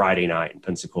on a Friday night in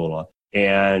Pensacola.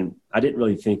 And I didn't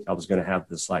really think I was going to have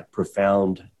this like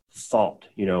profound thought,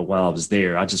 while I was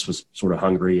there. I just was sort of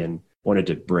hungry and wanted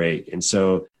to break. And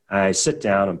so I sit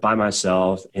down, I'm by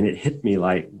myself, and it hit me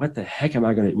like, what the heck am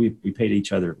I going to, we paid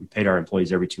each other, we paid our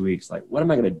employees every 2 weeks. Like, what am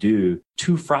I going to do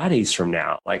 2 Fridays from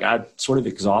now? Like, I sort of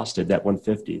exhausted that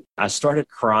 150. I started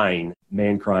crying,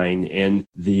 and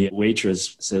the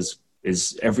waitress says,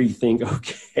 is everything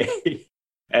okay?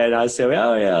 And I said,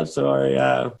 oh yeah, I'm sorry.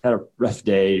 I had a rough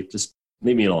day. Just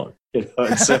leave me alone. And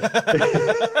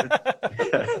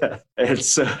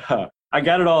so, I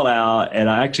got it all out, and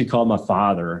I actually called my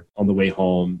father on the way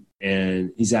home,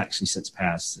 and he's actually since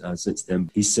passed since then.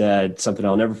 He said something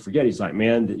I'll never forget. He's like,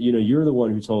 man, you're the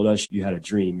one who told us you had a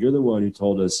dream. You're the one who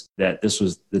told us that this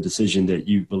was the decision that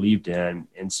you believed in.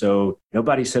 And so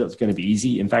nobody said it was going to be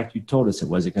easy. In fact, you told us it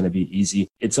wasn't going to be easy.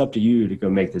 It's up to you to go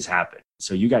make this happen.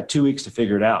 So you got 2 weeks to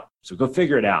figure it out. So go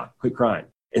figure it out. Quit crying.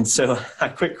 And so I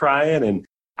quit crying, and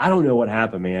I don't know what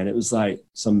happened, man. It was like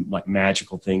some like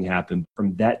magical thing happened.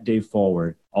 From that day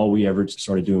forward, all we ever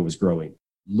started doing was growing.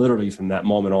 Literally from that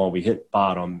moment on, we hit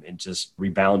bottom and just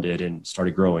rebounded and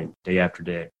started growing day after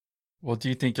day. Well, do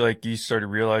you think like you started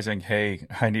realizing, hey,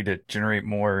 I need to generate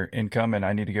more income and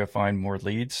I need to go find more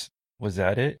leads? Was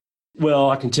that it? Well,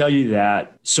 I can tell you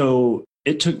that. So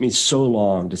it took me so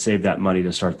long to save that money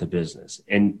to start the business.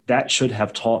 And that should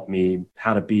have taught me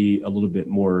how to be a little bit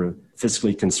more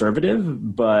fiscally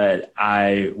conservative, but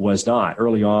I was not.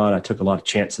 Early on, I took a lot of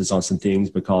chances on some things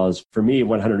because for me,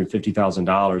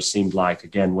 $150,000 seemed like,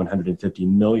 again, $150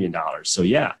 million. So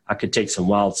yeah, I could take some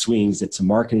wild swings at some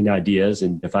marketing ideas.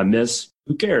 And if I miss,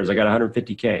 who cares? I got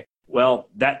 150K. Well,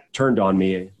 that turned on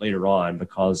me later on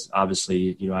because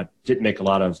obviously, I didn't make a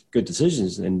lot of good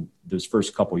decisions in those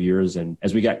first couple of years. And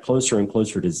as we got closer and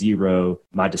closer to zero,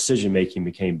 my decision-making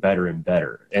became better and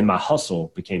better. And my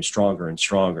hustle became stronger and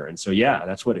stronger. And so, yeah,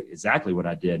 that's exactly what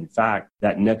I did. In fact,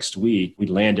 that next week, we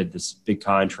landed this big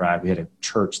contract. We had a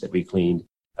church that we cleaned.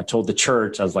 I told the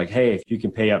church, I was like, hey, if you can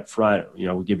pay up front,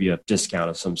 we'll give you a discount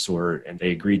of some sort. And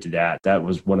they agreed to that. That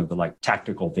was one of the like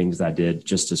tactical things I did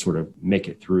just to sort of make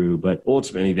it through. But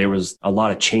ultimately, there was a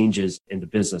lot of changes in the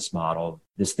business model.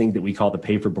 This thing that we call the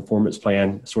pay for performance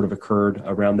plan sort of occurred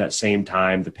around that same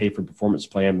time. The pay for performance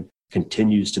plan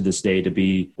continues to this day to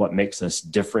be what makes us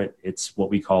different. It's what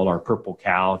we call our purple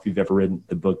cow. If you've ever read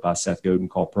the book by Seth Godin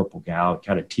called Purple Cow, it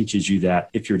kind of teaches you that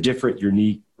if you're different,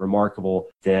 unique, remarkable,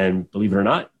 then believe it or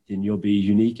not, then you'll be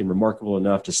unique and remarkable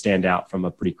enough to stand out from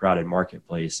a pretty crowded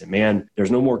marketplace. And man,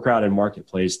 there's no more crowded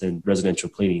marketplace than residential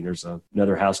cleaning. There's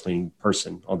another house cleaning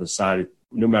person on the side.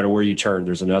 No matter where you turn,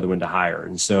 there's another one to hire.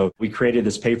 And so we created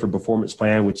this pay for performance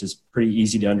plan, which is pretty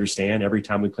easy to understand. Every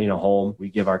time we clean a home, we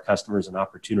give our customers an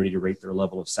opportunity to rate their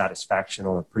level of satisfaction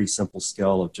on a pretty simple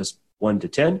scale of just 1 to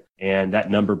 10. And that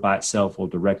number by itself will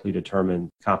directly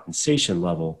determine compensation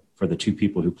level for the 2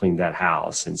 people who cleaned that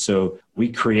house. And so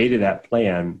we created that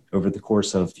plan over the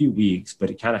course of a few weeks, but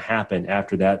it kind of happened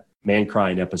after that man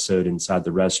crying episode inside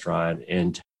the restaurant.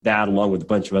 And that, along with a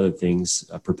bunch of other things,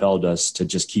 propelled us to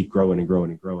just keep growing and growing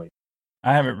and growing.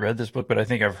 I haven't read this book, but I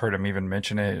think I've heard him even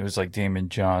mention it. It was like Damon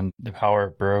John, The Power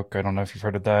of Broke. I don't know if you've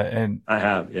heard of that. And I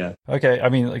have, yeah. Okay. I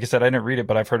mean, like I said, I didn't read it,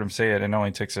 but I've heard him say it, and it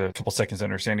only takes a couple seconds to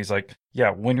understand. He's like,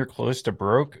 yeah, when you're close to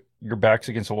broke, your back's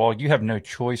against the wall, you have no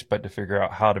choice but to figure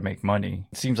out how to make money.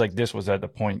 It seems like this was at the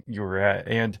point you were at.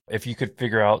 And if you could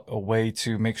figure out a way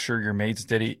to make sure your maids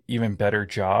did an even better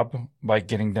job by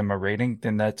getting them a rating,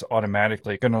 then that's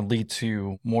automatically going to lead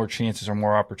to more chances or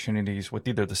more opportunities with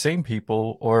either the same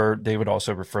people, or they would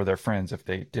also refer their friends if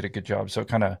they did a good job. So it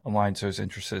kind of aligns those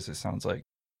interests, it sounds like.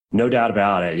 No doubt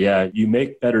about it. Yeah. You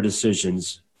make better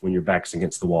decisions when your back's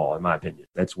against the wall, in my opinion.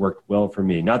 That's worked well for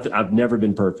me. Not that I've never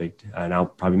been perfect, and I'll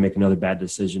probably make another bad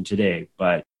decision today,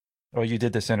 but... Well, you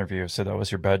did this interview, so that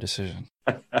was your bad decision.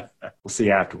 We'll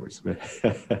see afterwards.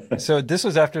 So this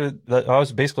was after, I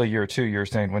was basically a year or 2, you were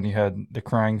saying, when you had the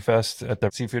crying fest at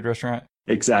the seafood restaurant?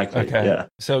 Exactly. Okay. Yeah.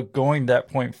 So going that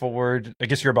point forward, I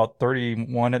guess you're about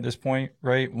 31 at this point,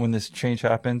 right? When this change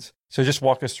happens. So just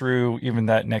walk us through even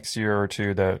that next year or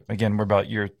 2 that, again, we're about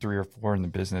year 3 or 4 in the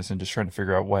business and just trying to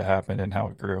figure out what happened and how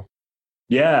it grew.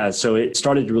 Yeah, so it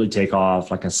started to really take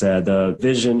off. Like I said, the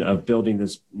vision of building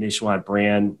this nationwide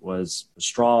brand was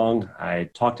strong. I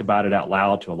talked about it out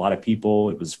loud to a lot of people.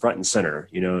 It was front and center.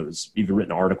 It was even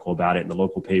written an article about it in the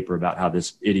local paper about how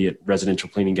this idiot residential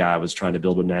cleaning guy was trying to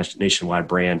build a nationwide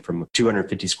brand from a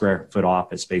 250 square foot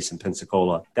office space in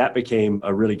Pensacola. That became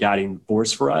a really guiding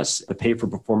force for us. The pay for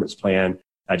performance plan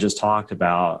I just talked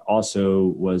about also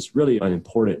was really an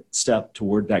important step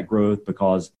toward that growth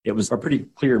because it was a pretty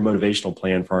clear motivational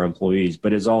plan for our employees,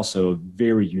 but it's also a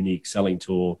very unique selling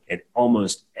tool. And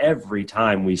almost every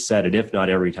time we said it, if not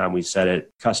every time we said it,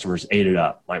 customers ate it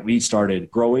up. Like we started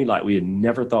growing like we had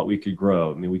never thought we could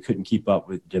grow. I mean, we couldn't keep up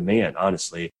with demand,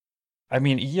 honestly. I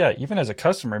mean, yeah, even as a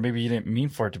customer, maybe you didn't mean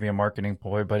for it to be a marketing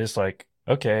ploy, but it's like,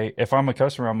 okay, if I'm a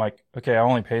customer, I'm like, okay, I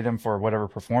only pay them for whatever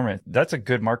performance. That's a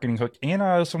good marketing hook. And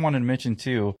I also wanted to mention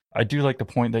too, I do like the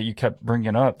point that you kept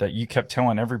bringing up, that you kept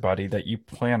telling everybody that you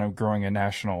plan on growing a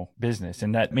national business,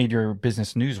 and that made your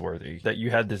business newsworthy, that you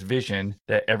had this vision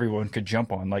that everyone could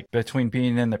jump on. Like between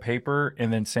being in the paper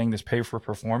and then saying this pay for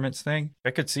performance thing,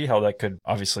 I could see how that could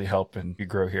obviously help and you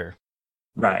grow here.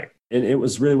 Right. And it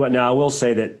was really what, now I will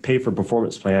say that pay for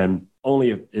performance plan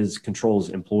only controls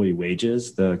employee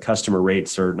wages. The customer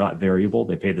rates are not variable.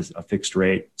 They pay a fixed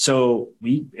rate. So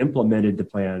we implemented the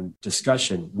plan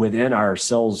discussion within our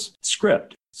sales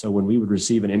script. So when we would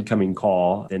receive an incoming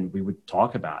call, then we would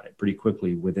talk about it pretty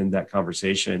quickly within that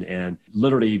conversation. And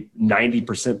literally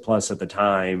 90% plus at the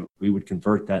time, we would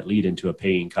convert that lead into a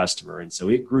paying customer. And so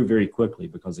it grew very quickly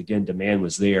because, again, demand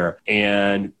was there.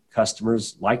 And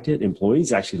customers liked it.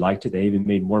 Employees actually liked it. They even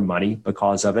made more money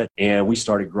because of it. And we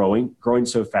started growing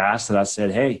so fast that I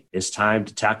said, hey, it's time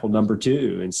to tackle number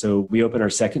 2. And so we opened our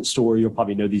second store. You'll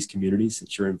probably know these communities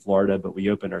since you're in Florida, but we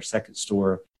opened our second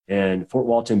store in Fort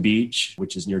Walton Beach,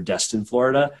 which is near Destin,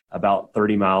 Florida, about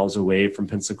 30 miles away from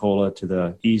Pensacola to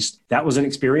the east. That was an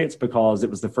experience because it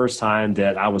was the first time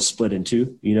that I was split in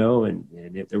two,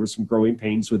 and there were some growing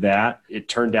pains with that. It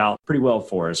turned out pretty well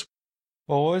for us.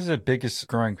 Well, what was the biggest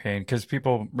growing pain? Because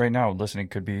people right now listening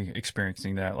could be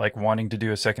experiencing that, like wanting to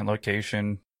do a second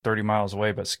location 30 miles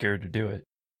away, but scared to do it.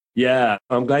 Yeah,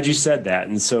 I'm glad you said that.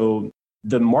 And so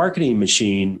the marketing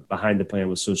machine behind the plan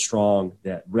was so strong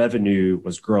that revenue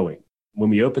was growing. When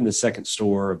we opened the second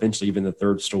store, eventually even the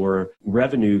third store,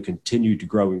 revenue continued to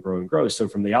grow and grow and grow. So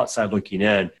from the outside looking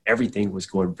in, everything was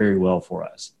going very well for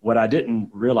us. What I didn't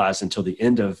realize until the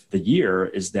end of the year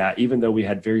is that even though we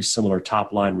had very similar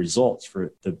top line results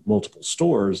for the multiple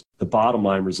stores, the bottom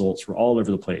line results were all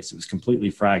over the place. It was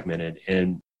completely fragmented.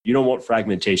 And you don't want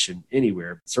fragmentation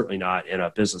anywhere, certainly not in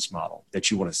a business model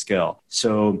that you want to scale.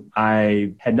 So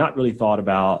I had not really thought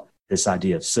about this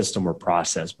idea of system or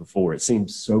process before. It seemed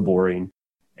so boring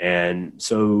and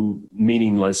so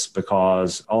meaningless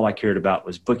because all I cared about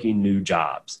was booking new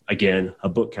jobs. Again, a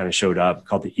book kind of showed up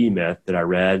called The E-Myth that I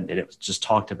read, and it was just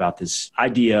talked about this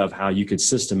idea of how you could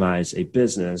systemize a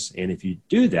business. And if you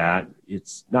do that,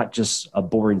 it's not just a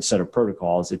boring set of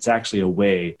protocols. It's actually a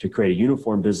way to create a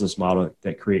uniform business model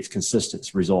that creates consistent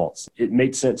results. It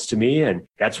made sense to me, and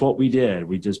that's what we did.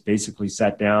 We just basically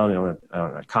sat down on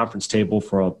a conference table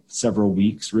for several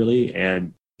weeks, really,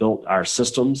 and built our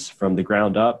systems from the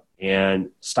ground up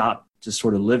and stopped just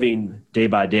sort of living day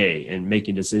by day and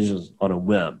making decisions on a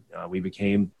whim. We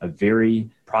became a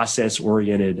very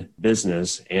process-oriented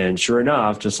business. And sure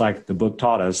enough, just like the book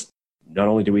taught us, not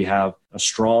only do we have a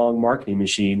strong marketing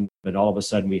machine, but all of a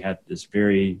sudden we had this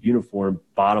very uniform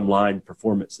bottom line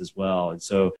performance as well. And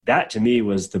so that to me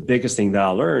was the biggest thing that I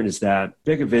learned, is that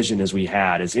big a vision as we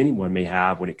had, as anyone may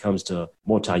have when it comes to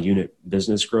multi-unit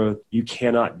business growth, you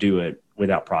cannot do it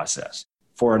without process.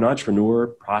 For an entrepreneur,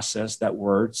 process, that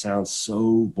word sounds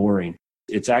so boring.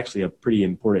 It's actually a pretty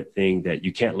important thing that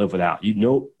you can't live without.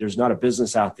 There's not a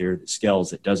business out there that scales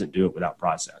that doesn't do it without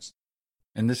process.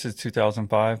 And this is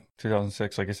 2005,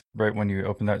 2006, I guess, right when you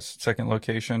opened that second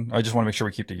location. I just want to make sure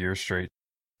we keep the years straight.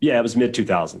 Yeah, it was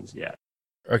mid-2000s, yeah.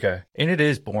 Okay. And it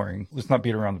is boring. Let's not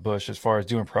beat around the bush as far as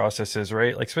doing processes,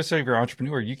 right? Like, especially if you're an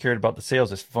entrepreneur, you cared about the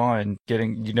sales. It's fun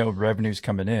getting, revenues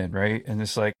coming in, right? And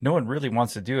it's like, no one really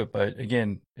wants to do it. But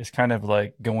again, it's kind of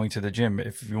like going to the gym.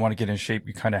 If you want to get in shape,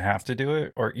 you kind of have to do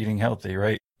it, or eating healthy,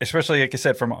 right? Especially, like I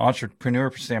said, from an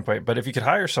entrepreneur standpoint. But if you could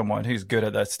hire someone who's good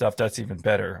at that stuff, that's even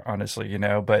better, honestly,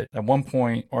 But at one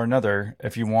point or another,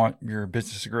 if you want your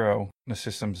business to grow, the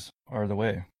systems are the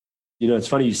way. It's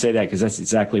funny you say that because that's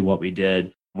exactly what we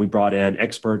did. We brought in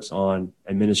experts on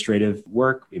administrative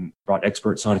work. We brought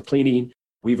experts on cleaning.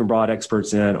 We even brought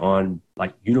experts in on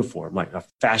like uniform, like a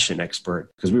fashion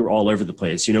expert, because we were all over the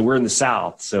place. We're in the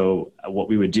South. So what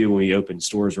we would do when we opened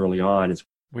stores early on is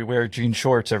we wear jean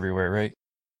shorts everywhere, right?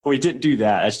 We didn't do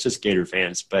that. That's just Gator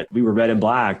fans. But we were red and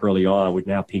black early on. We're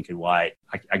now pink and white.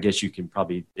 I guess you can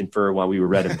probably infer why we were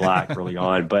red and black early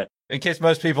on. But in case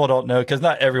most people don't know, because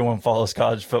not everyone follows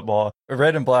college football,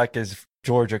 red and black is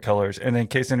Georgia colors. And in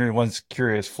case anyone's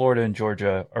curious, Florida and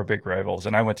Georgia are big rivals.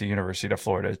 And I went to University of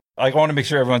Florida. I want to make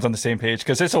sure everyone's on the same page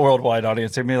because it's a worldwide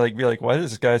audience. They may be like, why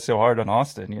is this guy so hard on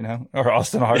Austin, or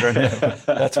Austin hard on him?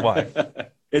 That's why.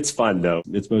 It's fun though.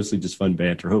 It's mostly just fun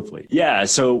banter, hopefully. Yeah.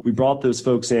 So we brought those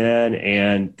folks in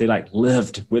and they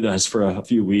lived with us for a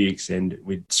few weeks, and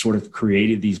we sort of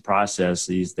created these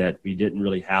processes that we didn't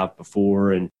really have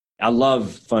before. And I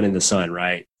love fun in the sun,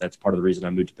 right? That's part of the reason I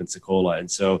moved to Pensacola. And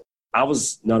so I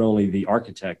was not only the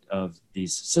architect of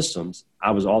these systems,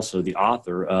 I was also the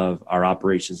author of our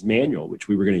operations manual, which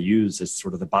we were going to use as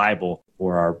sort of the Bible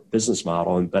for our business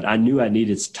model. But I knew I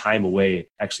needed some time away to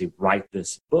actually write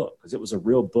this book because it was a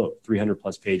real book, 300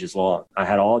 plus pages long. I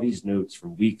had all these notes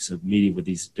from weeks of meeting with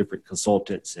these different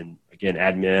consultants and, again,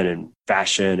 admin and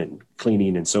fashion and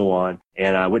cleaning and so on.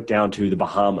 And I went down to the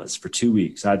Bahamas for 2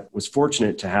 weeks. I was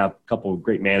fortunate to have a couple of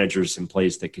great managers in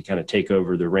place that could kind of take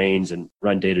over the reins and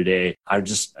run day to day. I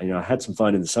just, I had some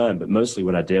fun in the sun, but mostly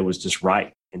what I did was just write.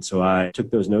 And so I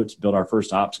took those notes, built our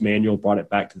first ops manual, brought it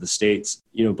back to the States.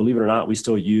 Believe it or not, we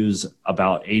still use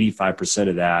about 85%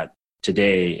 of that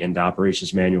today in the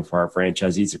operations manual for our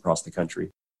franchisees across the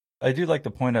country. I do like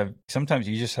the point of sometimes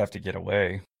you just have to get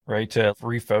away, right? To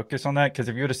refocus on that. Because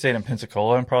if you would have stayed in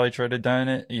Pensacola and probably tried to done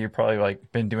it, you probably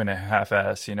been doing it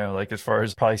half-ass, as far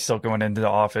as probably still going into the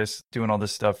office, doing all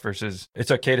this stuff versus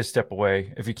it's okay to step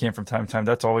away if you can from time to time.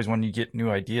 That's always when you get new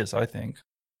ideas, I think.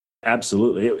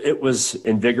 Absolutely. It was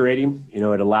invigorating. It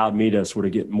allowed me to sort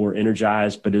of get more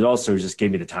energized, but it also just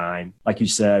gave me the time. Like you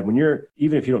said, even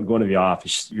if you don't go into the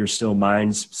office, you're still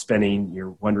mind's spinning.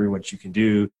 You're wondering what you can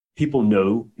do. People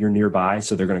know you're nearby,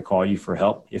 so they're going to call you for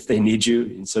help if they need you.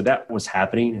 And so that was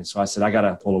happening. And so I said, I got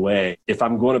to pull away. If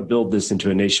I'm going to build this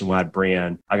into a nationwide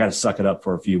brand, I got to suck it up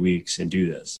for a few weeks and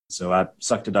do this. So I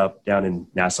sucked it up down in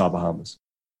Nassau, Bahamas.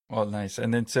 Well, nice.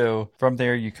 And then so from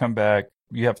there, you come back.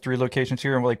 You have 3 locations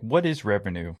here. And what is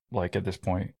revenue like at this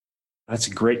point? That's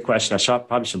a great question.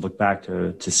 Probably should look back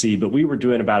to see, but we were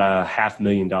doing about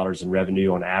 $500,000 in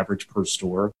revenue on average per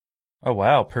store. Oh,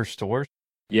 wow. Per store?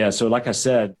 Yeah. So like I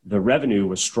said, the revenue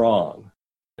was strong.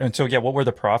 And so, what were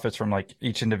the profits from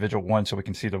each individual one so we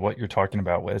can see what you're talking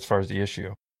about as far as the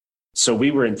issue? So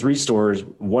we were in 3 stores.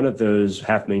 One of those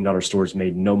 $500,000 stores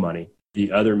made no money.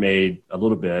 The other made a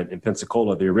little bit. In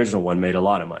Pensacola, the original one made a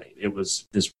lot of money. It was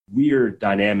this weird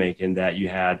dynamic in that you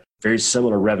had very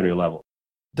similar revenue level.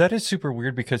 That is super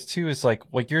weird because too is like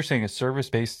you're saying, a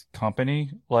service-based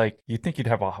company, you think you'd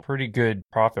have a pretty good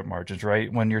profit margins,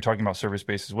 right? When you're talking about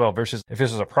service-based as well, versus if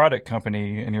this is a product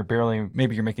company and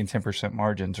maybe you're making 10%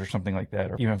 margins or something like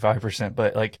that, or even 5%.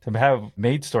 But to have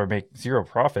Maids store make 0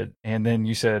 profit, and then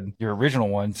you said your original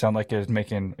one sound like it was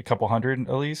making a couple hundred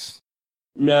at least.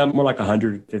 No, more like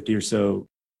 150 or so.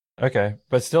 Okay.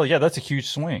 But still, that's a huge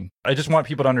swing. I just want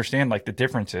people to understand the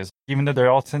differences. Even though they're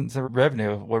all sense of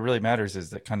revenue, what really matters is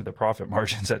the kind of the profit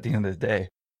margins at the end of the day.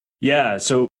 Yeah.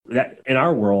 So that in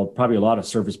our world, probably a lot of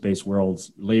service-based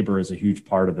worlds, labor is a huge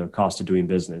part of the cost of doing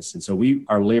business. And so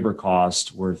our labor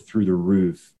costs were through the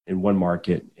roof in one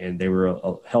market, and they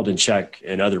were held in check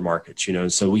in other markets,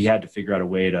 So we had to figure out a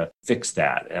way to fix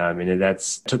that. And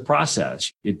took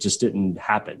process. It just didn't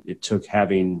happen. It took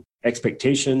having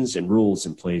expectations and rules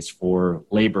in place for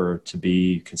labor to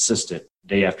be consistent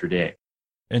day after day.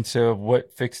 And so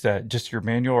what fixed that? Just your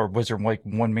manual, or was there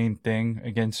one main thing?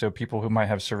 Again, so people who might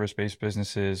have service-based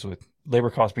businesses with labor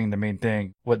costs being the main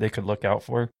thing, what they could look out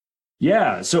for?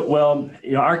 Yeah. So,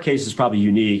 our case is probably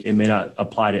unique. It may not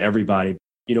apply to everybody.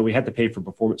 We had to pay for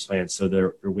performance plans, so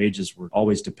their wages were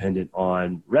always dependent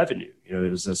on revenue. It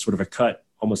was a sort of a cut,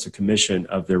 almost a commission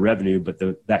of their revenue, but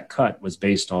that cut was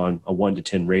based on a 1 to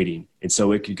 10 rating. And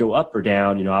so it could go up or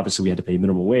down. Obviously we had to pay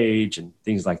minimum wage and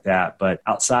things like that. But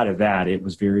outside of that, it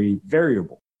was very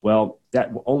variable. Well,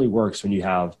 that only works when you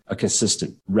have a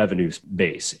consistent revenue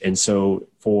base. And so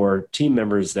for team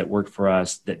members that worked for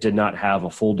us that did not have a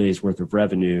full day's worth of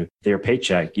revenue, their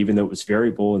paycheck, even though it was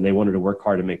variable and they wanted to work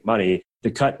hard to make money, the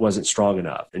cut wasn't strong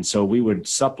enough. And so we would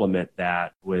supplement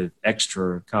that with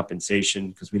extra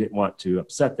compensation because we didn't want to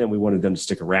upset them. We wanted them to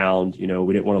stick around. We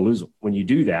didn't want to lose them. When you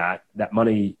do that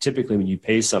money, typically when you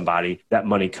pay somebody, that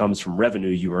money comes from revenue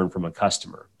you earn from a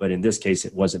customer. But in this case,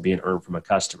 it wasn't being earned from a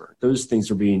customer. Those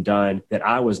things were being done that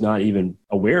I was not even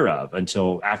aware of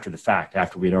until after the fact,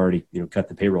 after we'd already, cut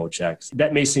the payroll checks.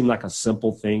 That may seem like a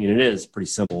simple thing, and it is pretty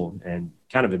simple and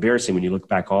kind of embarrassing when you look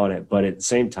back on it. But at the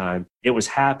same time, it was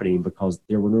happening because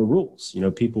there were no rules.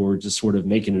 People were just sort of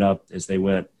making it up as they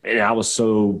went. And I was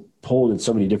so pulled in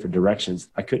so many different directions,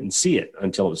 I couldn't see it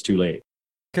until it was too late.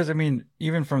 Because, I mean,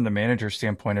 even from the manager's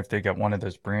standpoint, if they got one of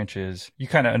those branches, you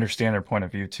kind of understand their point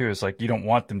of view too. It's like you don't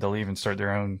want them to leave and start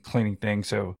their own cleaning thing.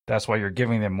 So that's why you're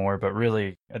giving them more. But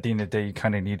really, at the end of the day, you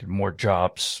kind of needed more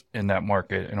jobs in that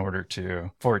market in order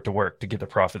for it to work, to get the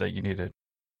profit that you needed.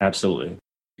 Absolutely.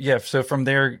 Yeah. So from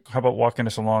there, how about walking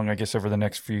us along, I guess, over the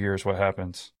next few years, what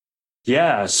happens?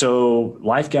 Yeah, so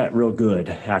life got real good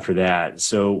after that.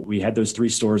 So we had those 3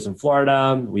 stores in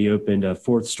Florida. We opened a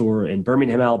 4th store in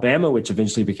Birmingham, Alabama, which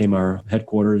eventually became our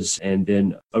headquarters. And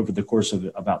then over the course of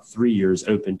about 3 years,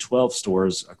 opened 12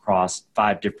 stores across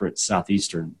 5 different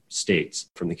southeastern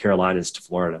states, from the Carolinas to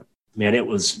Florida. Man, it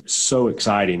was so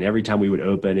exciting. Every time we would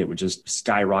open, it would just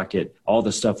skyrocket. All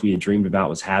the stuff we had dreamed about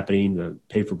was happening. The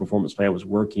pay-for-performance plan was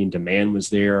working. Demand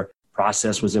was there.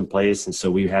 Process was in place. And so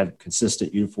we had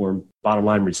consistent, uniform bottom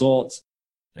line results.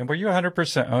 And were you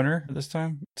 100% owner this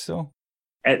time still?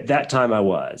 At that time I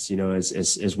was,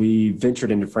 as we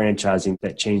ventured into franchising,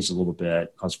 that changed a little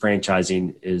bit, because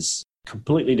franchising is a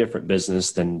completely different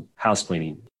business than house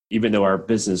cleaning. Even though our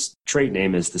business trade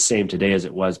name is the same today as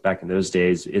it was back in those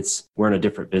days, we're in a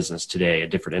different business today, a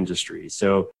different industry.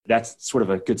 So that's sort of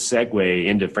a good segue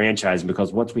into franchising,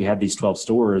 because once we had these 12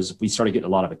 stores, we started getting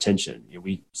a lot of attention.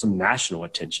 Some national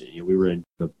attention. We were in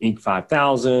the Inc.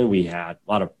 5000. We had a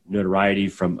lot of notoriety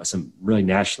from some really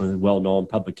nationally well-known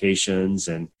publications,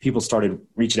 and people started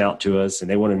reaching out to us and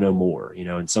they wanted to know more,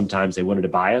 and sometimes they wanted to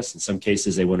buy us. In some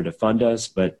cases, they wanted to fund us,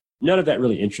 but none of that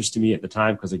really interested me at the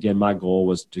time, because, again, my goal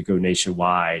was to go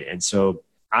nationwide. And so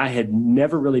I had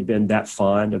never really been that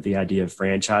fond of the idea of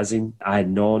franchising. I had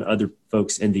known other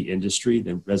folks in the industry,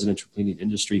 the residential cleaning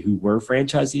industry, who were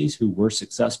franchisees, who were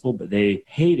successful, but they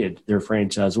hated their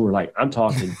franchisor. Like, I'm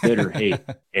talking bitter hate.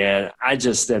 And I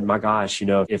just said, my gosh,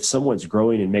 if someone's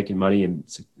growing and making money and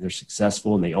they're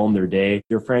successful and they own their day,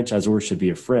 their franchisor should be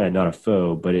a friend, not a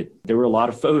foe. But there were a lot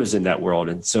of foes in that world.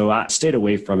 And so I stayed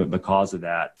away from it because of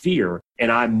that fear.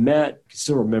 And I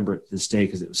still remember it to this day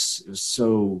because it was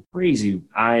so crazy.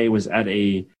 I was at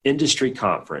a industry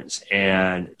conference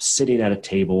and sitting at a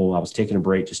table. I was taking a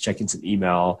break, just checking some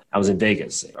email. I was in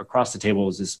Vegas. Across the table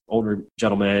was this older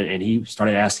gentleman, and he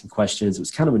started asking questions. It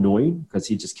was kind of annoying because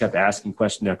he just kept asking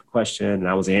question after question, and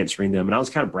I was answering them. And I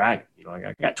was kind of bragging.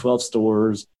 I got 12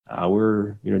 stores.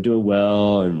 We're doing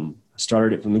well, and I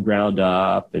started it from the ground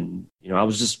up. And I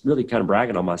was just really kind of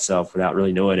bragging on myself without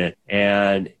really knowing it.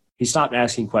 And he stopped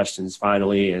asking questions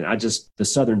finally. And the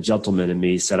Southern gentleman in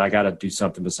me said, I got to do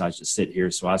something besides just sit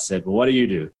here. So I said, well, what do you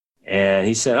do? And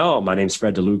he said, oh, my name's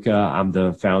Fred DeLuca. I'm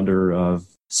the founder of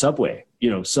Subway,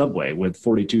 Subway with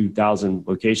 42,000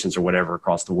 locations or whatever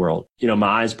across the world. My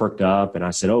eyes perked up and I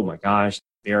said, oh my gosh,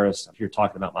 embarrassed. I'm here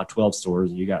talking about my 12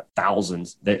 stores and you got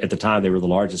thousands. At the time, they were the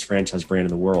largest franchise brand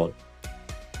in the world.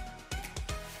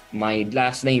 My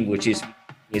last name, which is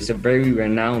a very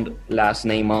renowned last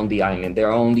name on the island. There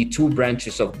are only 2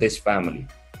 branches of this family.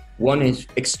 One is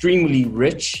extremely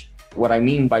rich. What I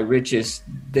mean by rich is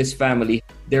this family,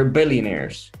 they're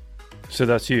billionaires. So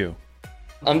that's you.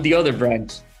 I'm the other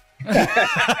branch.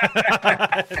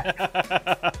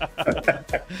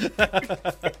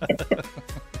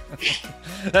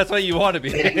 That's what you want to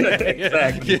be.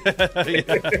 Exactly.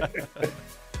 Yeah.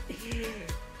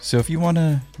 So if you want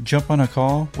to jump on a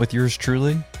call with yours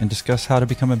truly and discuss how to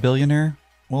become a billionaire,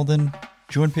 well then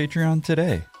join Patreon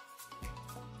today.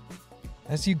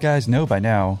 As you guys know by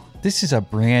now, this is a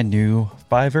brand new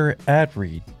Fiverr ad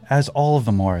read, as all of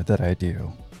them are that I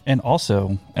do. And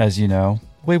also, as you know,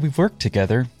 the way we've worked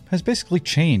together has basically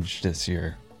changed this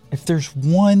year. If there's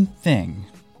one thing,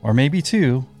 or maybe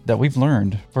 2, that we've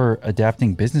learned for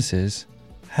adapting businesses,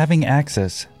 having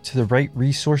access to the right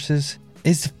resources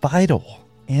is vital.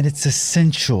 And it's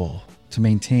essential to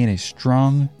maintain a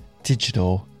strong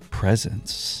digital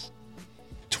presence.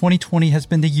 2020 has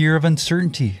been the year of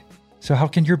uncertainty. So how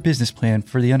can your business plan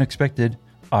for the unexpected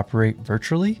operate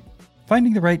virtually?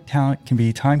 Finding the right talent can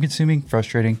be time-consuming,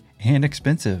 frustrating, and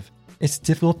expensive. It's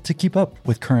difficult to keep up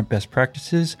with current best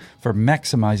practices for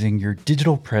maximizing your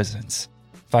digital presence.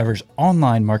 Fiverr's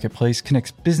online marketplace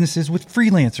connects businesses with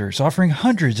freelancers offering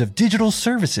hundreds of digital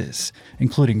services,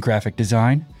 including graphic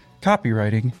design,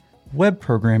 copywriting, web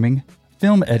programming,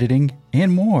 film editing,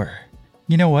 and more.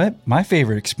 You know what? My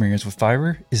favorite experience with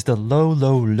Fiverr is the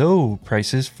low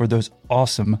prices for those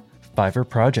awesome Fiverr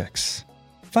projects.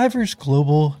 Fiverr's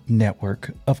global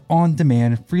network of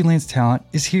on-demand freelance talent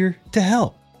is here to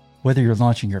help. Whether you're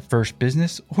launching your first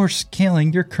business or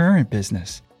scaling your current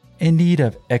business, in need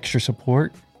of extra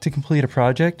support to complete a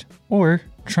project, or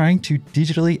trying to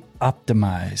digitally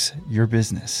optimize your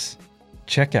business.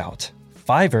 Check out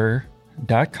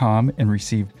Fiverr.com and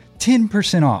receive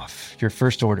 10% off your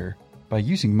first order by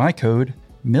using my code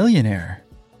Millionaire.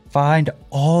 Find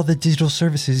all the digital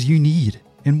services you need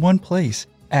in one place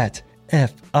at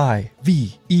fiverr.com.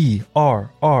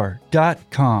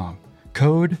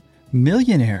 Code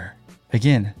millionaire.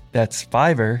 Again, that's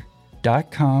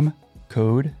fiverr.com,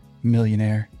 code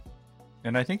millionaire.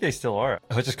 And I think they still are,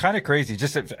 which is kind of crazy.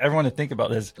 Just for everyone to think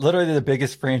about this, literally the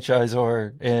biggest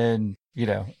franchisor in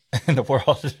the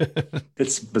world.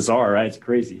 It's bizarre, right? It's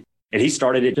crazy. And he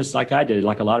started it just like I did,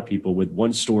 like a lot of people, with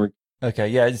one store. Okay,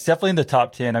 yeah, it's definitely in the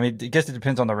top 10. I mean, I guess it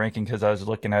depends on the ranking because I was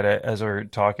looking at it as we were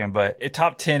talking, but it's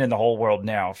top 10 in the whole world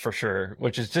now for sure,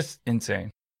 which is just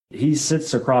insane. He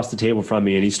sits across the table from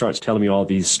me and he starts telling me all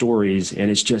these stories,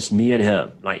 and it's just me and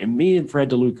him, and me and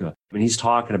Fred DeLuca. I mean, he's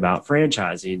talking about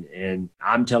franchising and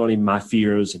I'm telling him my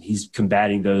fears and he's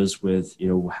combating those with,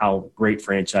 how great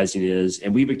franchising is.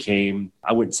 And we became,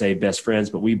 I wouldn't say best friends,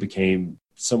 but we became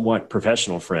somewhat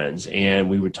professional friends, and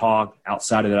we would talk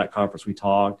outside of that conference. We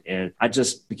talked, and I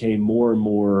just became more and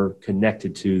more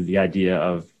connected to the idea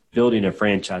of building a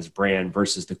franchise brand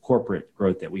versus the corporate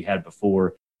growth that we had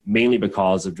before, mainly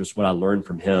because of just what I learned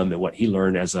from him and what he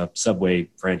learned as a Subway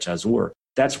franchisor.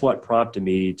 That's what prompted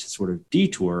me to sort of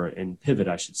detour and pivot,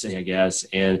 I should say, I guess,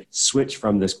 and switch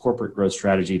from this corporate growth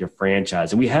strategy to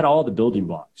franchise. And we had all the building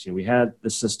blocks. We had the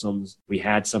systems. We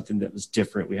had something that was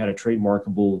different. We had a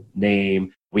trademarkable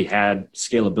name. We had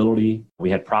scalability.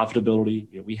 We had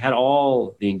profitability. We had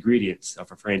all the ingredients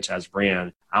of a franchise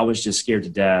brand. I was just scared to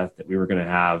death that we were going to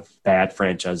have bad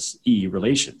franchisee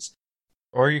relations.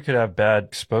 Or you could have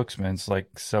bad spokesmen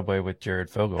like Subway with Jared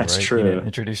Fogle, That's right? true. He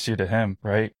introduced you to him,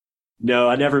 right? No,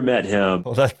 I never met him.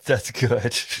 Well, that's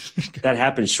good. That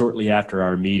happened shortly after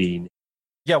our meeting.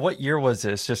 Yeah, what year was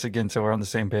this? Just again, so we're on the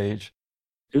same page.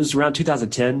 It was around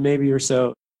 2010 maybe or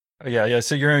so. Yeah.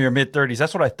 So you're in your mid-30s.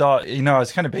 That's what I thought. I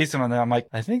was kind of basing on that. I'm like,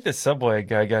 I think the Subway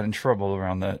guy got in trouble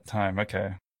around that time.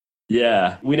 Okay.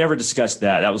 Yeah, we never discussed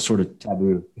that. That was sort of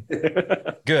taboo.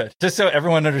 Good. Just so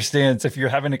everyone understands, if you're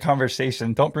having a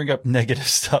conversation, don't bring up negative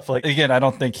stuff. Like, again, I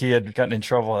don't think he had gotten in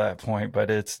trouble at that point,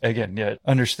 but it's, again, yeah,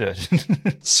 understood.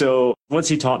 So once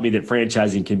he taught me that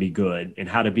franchising can be good and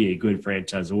how to be a good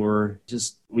franchisor,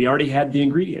 we already had the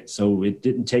ingredients. So it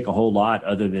didn't take a whole lot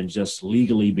other than just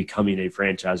legally becoming a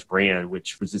franchise brand,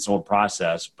 which was its own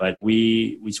process. But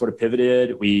we sort of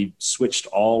pivoted. We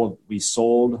sold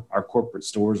our corporate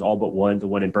stores, all but one. The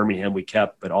one in Birmingham we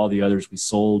kept, but all the others we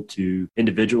sold to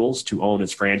individuals to own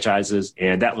as franchises.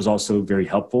 And that was also very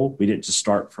helpful. We didn't just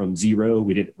start from zero.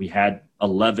 We had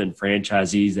 11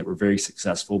 franchisees that were very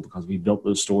successful because we built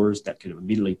those stores that could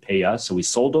immediately pay us. So we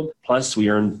sold them. Plus we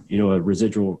earned, a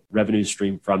residual revenue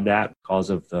stream from that because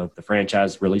of the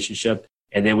franchise relationship.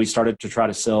 And then we started to try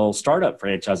to sell startup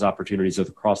franchise opportunities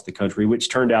across the country, which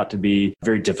turned out to be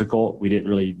very difficult. We didn't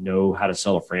really know how to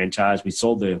sell a franchise. We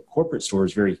sold the corporate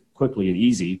stores very quickly and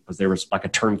easy because there was like a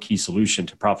turnkey solution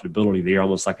to profitability. They're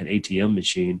almost like an ATM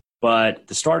machine. But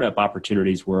the startup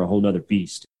opportunities were a whole nother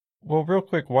beast. Well, real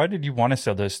quick, why did you want to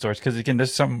sell those stores? Because again, this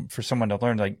is something for someone to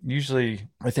learn. Like usually,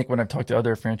 I think when I've talked to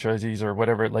other franchisees or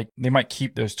whatever, like they might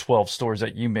keep those 12 stores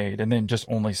that you made and then just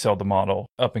only sell the model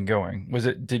up and going.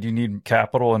 Did you need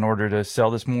capital in order to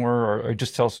sell this more, or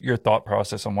just tell us your thought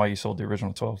process on why you sold the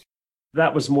original 12?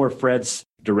 That was more Fred's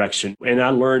direction. And I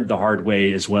learned the hard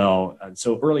way as well. And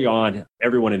so early on,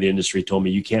 everyone in the industry told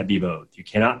me you can't be both. You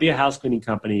cannot be a house cleaning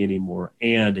company anymore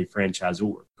and a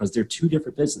franchisor because they're two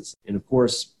different businesses. And of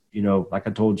course, like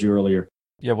I told you earlier.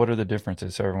 Yeah, what are the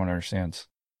differences so everyone understands?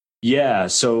 Yeah,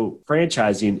 so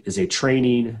franchising is a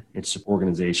training and support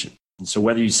organization. And so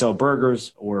whether you sell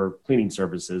burgers or cleaning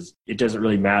services, it doesn't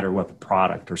really matter what the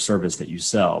product or service that you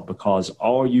sell, because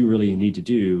all you really need to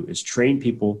do is train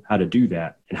people how to do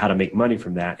that and how to make money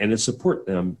from that and to support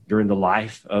them during the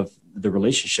life of the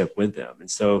relationship with them. And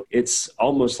so it's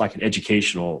almost like an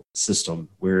educational system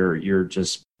where you're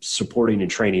just supporting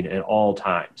and training at all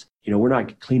times. We're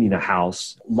not cleaning a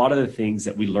house. A lot of the things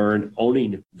that we learned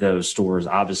owning those stores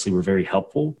obviously were very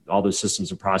helpful. All those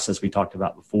systems and process we talked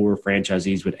about before,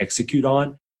 franchisees would execute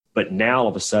on. But now all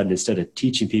of a sudden, instead of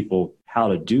teaching people how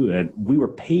to do it, we were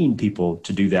paying people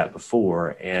to do that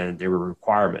before, and there were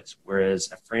requirements. Whereas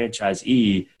a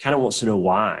franchisee kind of wants to know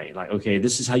why. Like, okay,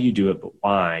 this is how you do it, but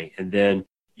why? And then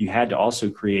you had to also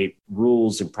create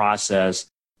rules and process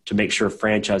to make sure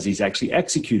franchisees actually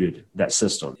executed that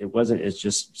system. It wasn't as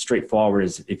just straightforward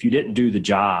as if you didn't do the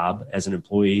job as an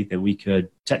employee, then we could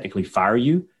technically fire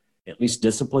you, at least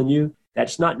discipline you.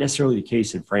 That's not necessarily the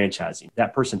case in franchising.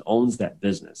 That person owns that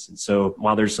business. And so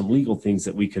while there's some legal things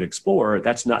that we could explore,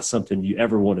 that's not something you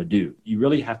ever want to do. You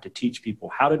really have to teach people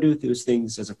how to do those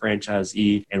things as a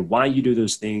franchisee and why you do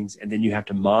those things. And then you have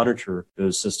to monitor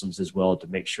those systems as well to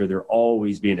make sure they're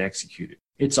always being executed.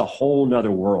 It's a whole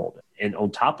nother world. And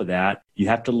on top of that, you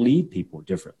have to lead people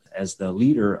differently. As the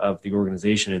leader of the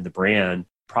organization and the brand,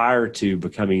 prior to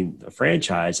becoming a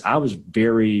franchise, I was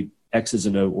very X's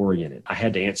and O oriented. I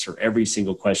had to answer every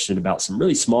single question about some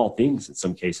really small things in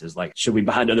some cases, like should we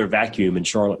buy another vacuum in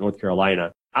Charlotte, North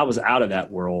Carolina? I was out of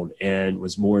that world and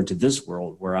was more into this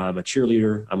world where I'm a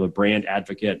cheerleader, I'm a brand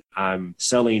advocate, I'm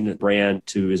selling the brand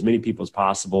to as many people as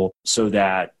possible so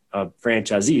that a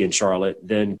franchisee in Charlotte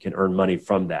then can earn money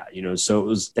from that. So it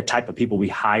was the type of people we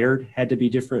hired had to be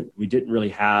different. We didn't really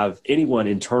have anyone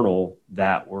internal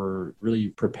that were really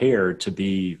prepared to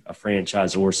be a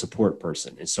franchisor support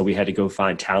person. And so we had to go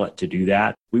find talent to do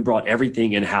that. We brought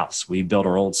everything in-house. We built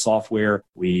our own software.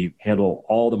 We handle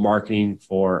all the marketing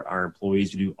for our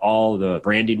employees. We do all the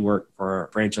branding work for our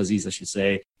franchisees, I should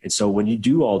say. And so when you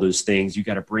do all those things, you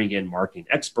got to bring in marketing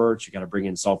experts. You got to bring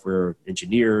in software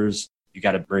engineers. You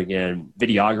got to bring in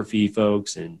videography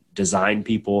folks and design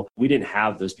people. We didn't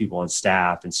have those people on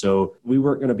staff. And so we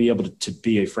weren't going to be able to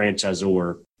be a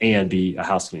franchisor and be a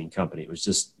house cleaning company.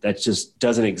 That just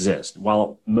doesn't exist.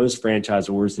 While most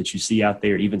franchisors that you see out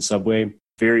there, even Subway,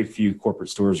 very few corporate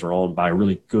stores are owned by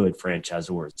really good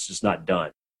franchisors. It's just not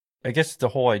done. I guess the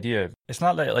whole idea, it's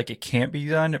not that like it can't be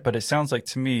done, but it sounds like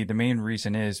to me, the main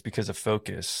reason is because of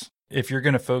focus. If you're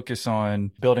going to focus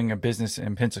on building a business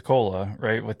in Pensacola,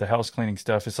 right, with the house cleaning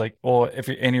stuff, it's like, well,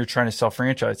 you're trying to sell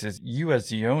franchises, you as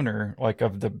the owner, like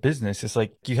of the business, it's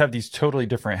like you have these totally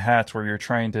different hats where you're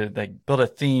trying to like build a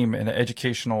theme and an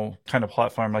educational kind of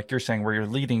platform, like you're saying, where you're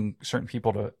leading certain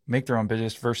people to make their own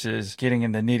business versus getting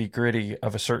in the nitty gritty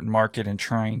of a certain market and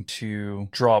trying to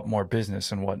draw up more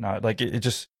business and whatnot. Like it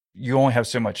just, you only have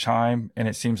so much time. And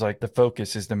it seems like the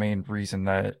focus is the main reason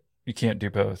that you can't do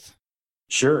both.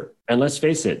 Sure. And let's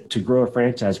face it, to grow a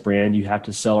franchise brand, you have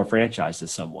to sell a franchise to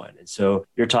someone. And so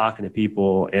you're talking to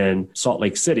people in Salt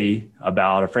Lake City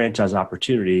about a franchise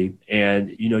opportunity,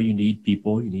 and you need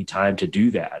people, you need time to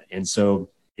do that. And so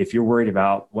if you're worried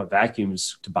about what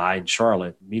vacuums to buy in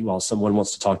Charlotte, meanwhile, someone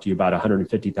wants to talk to you about a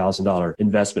 $150,000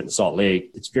 investment in Salt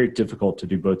Lake, it's very difficult to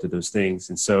do both of those things.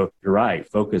 And so you're right,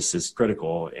 focus is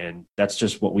critical. And that's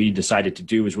just what we decided to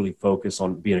do, is really focus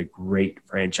on being a great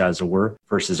franchisor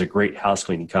versus a great house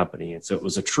cleaning company. And so it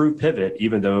was a true pivot,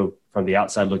 even though from the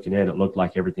outside looking in, it looked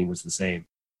like everything was the same.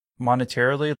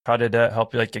 Monetarily, how did that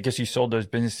help you? Like, I guess you sold those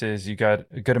businesses, you got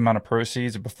a good amount of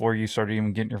proceeds before you started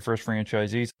even getting your first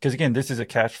franchisees. Because again, this is a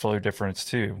cash flow difference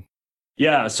too.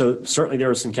 Yeah, so certainly there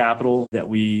was some capital that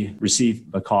we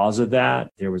received because of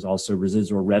that. There was also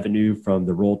residual revenue from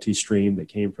the royalty stream that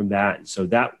came from that. And so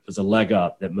that was a leg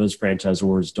up that most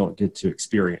franchisors don't get to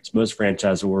experience. Most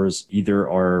franchisors either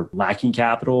are lacking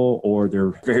capital or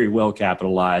they're very well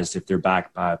capitalized if they're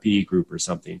backed by a PE group or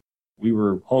something. We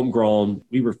were homegrown.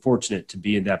 We were fortunate to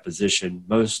be in that position.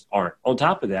 Most aren't. On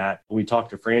top of that, when we talked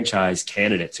to franchise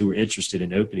candidates who were interested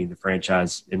in opening the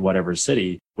franchise in whatever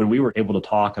city, when we were able to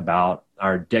talk about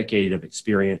our decade of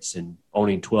experience in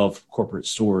owning 12 corporate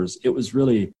stores, it was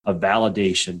really a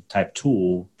validation type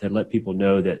tool that let people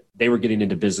know that they were getting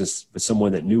into business with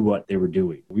someone that knew what they were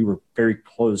doing. We were very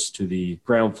close to the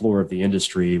ground floor of the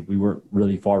industry. We weren't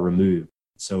really far removed.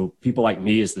 So people like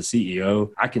me as the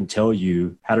CEO, I can tell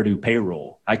you how to do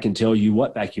payroll. I can tell you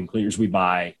what vacuum cleaners we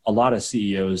buy. A lot of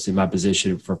CEOs in my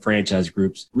position for franchise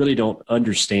groups really don't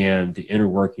understand the inner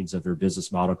workings of their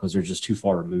business model because they're just too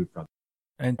far removed from it.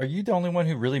 And are you the only one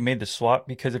who really made the swap?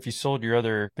 Because if you sold your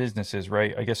other businesses,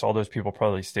 right, I guess all those people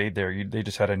probably stayed there. They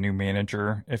just had a new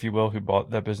manager, if you will, who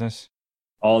bought that business.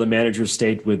 All the managers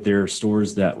stayed with their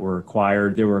stores that were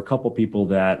acquired. There were a couple people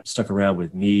that stuck around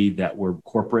with me that were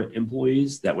corporate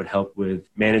employees that would help with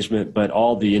management, but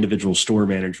all the individual store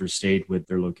managers stayed with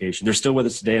their location. They're still with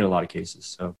us today in a lot of cases.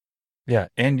 So. Yeah.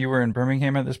 And you were in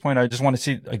Birmingham at this point. I just want to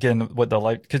see again what the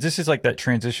life, because this is like that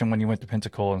transition when you went to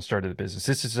Pensacola and started the business.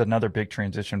 This is another big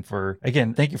transition for,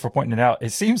 again, thank you for pointing it out. It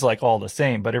seems like all the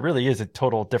same, but it really is a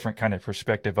total different kind of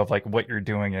perspective of like what you're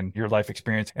doing and your life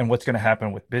experience and what's going to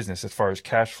happen with business as far as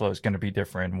cash flow is going to be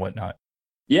different and whatnot.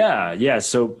 Yeah.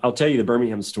 So I'll tell you the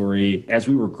Birmingham story. As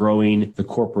we were growing the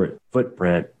corporate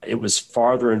footprint, it was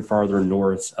farther and farther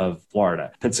north of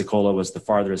Florida. Pensacola was the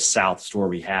farthest south store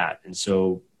we had. And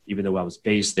so even though I was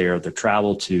based there, the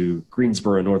travel to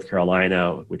Greensboro, North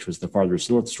Carolina, which was the farthest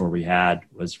north store we had,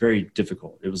 was very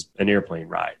difficult. It was an airplane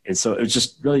ride. And so it was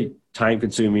just really time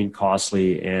consuming,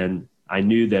 costly. And I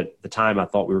knew that at the time I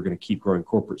thought we were going to keep growing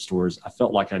corporate stores. I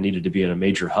felt like I needed to be in a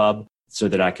major hub so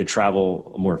that I could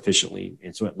travel more efficiently.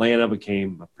 And so Atlanta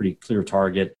became a pretty clear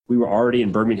target. We were already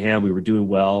in Birmingham. We were doing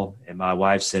well. And my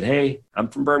wife said, hey, I'm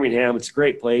from Birmingham. It's a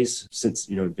great place. Since,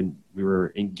 we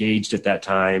were engaged at that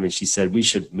time. And she said, we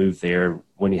should move there.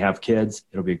 When you have kids,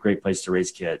 it'll be a great place to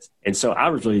raise kids. And so I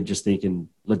was really just thinking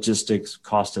logistics,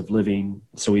 cost of living.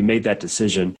 So we made that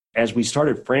decision. As we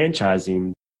started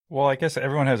franchising. Well, I guess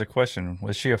everyone has a question.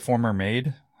 Was she a former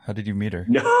maid? How did you meet her?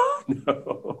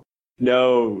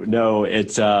 No.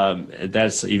 It's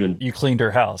that's even. You cleaned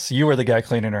her house. You were the guy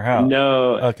cleaning her house.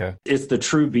 No. Okay. It's the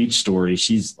true beach story.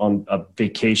 She's on a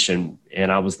vacation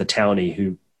and I was the townie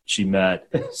who she met.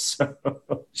 So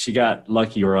she got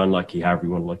lucky or unlucky, however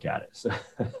you want to look at it. So.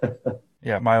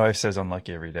 Yeah, my wife says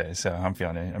unlucky every day, so I'm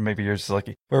feeling it. And maybe you're just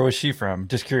lucky. Where was she from?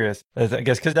 Just curious. I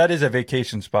guess because that is a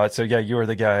vacation spot. So yeah, you were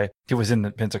the guy who was in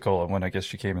the Pensacola when I guess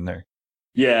she came in there.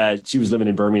 Yeah, she was living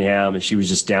in Birmingham and she was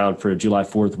just down for a July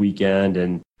 4th weekend.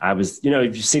 And I was,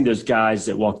 if you've seen those guys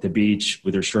that walk the beach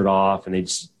with their shirt off and they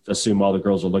just assume all the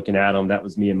girls are looking at them, that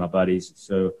was me and my buddies.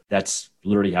 So that's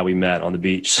literally how we met on the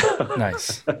beach.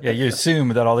 Nice. Yeah, you assume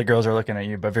that all the girls are looking at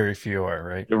you, but very few are,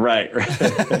 right? Right.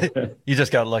 You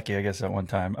just got lucky, I guess, at one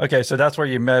time. Okay, so that's where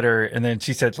you met her. And then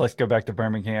she said, let's go back to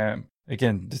Birmingham.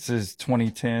 Again, this is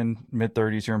 2010,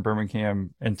 mid-30s, you're in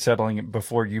Birmingham and settling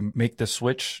before you make the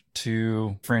switch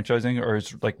to franchising, or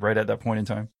is like right at that point in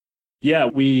time? Yeah,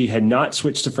 we had not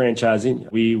switched to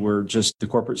franchising. We were just the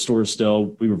corporate store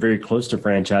still. We were very close to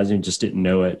franchising, just didn't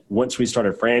know it. Once we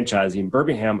started franchising,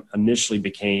 Birmingham initially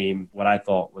became what I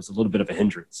thought was a little bit of a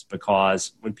hindrance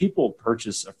because when people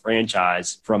purchase a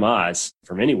franchise from us,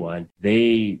 from anyone,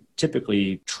 they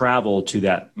typically travel to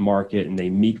that market and they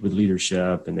meet with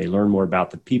leadership and they learn more about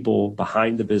the people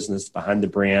behind the business, behind the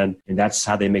brand. And that's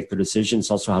how they make their decision. It's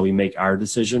also how we make our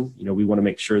decision. We want to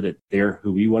make sure that they're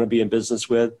who we want to be in business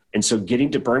with. And so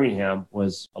getting to Birmingham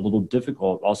was a little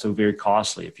difficult, also very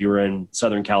costly. If you were in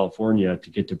Southern California, to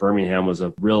get to Birmingham was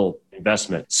a real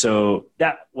investment. So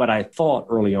that what I thought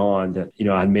early on that,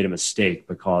 I'd made a mistake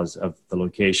because of the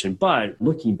location. But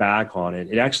looking back on it,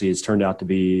 it actually has turned out to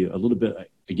be a little bit,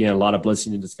 again, a lot of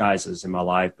blessing in disguises in my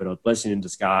life, but a blessing in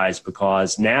disguise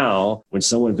because now when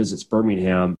someone visits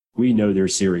Birmingham, we know they're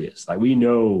serious. Like we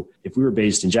know if we were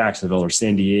based in Jacksonville or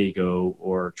San Diego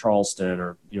or Charleston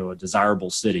or, a desirable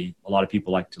city a lot of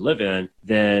people like to live in,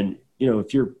 then,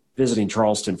 if you're visiting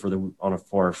Charleston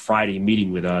for a Friday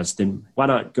meeting with us, then why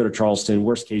not go to Charleston?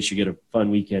 Worst case, you get a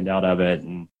fun weekend out of it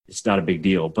and it's not a big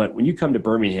deal. But when you come to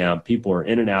Birmingham, people are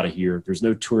in and out of here. There's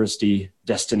no touristy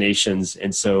destinations.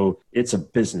 And so it's a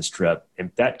business trip.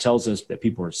 And that tells us that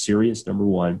people are serious, number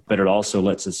one, but it also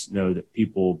lets us know that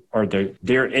people are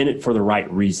they're in it for the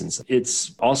right reasons.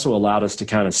 It's also allowed us to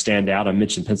kind of stand out. I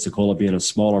mentioned Pensacola being a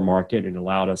smaller market and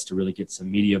allowed us to really get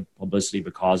some media publicity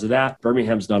because of that.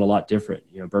 Birmingham's not a lot different.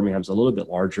 Birmingham's a little bit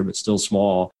larger, but still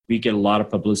small. We get a lot of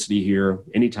publicity here.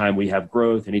 Anytime we have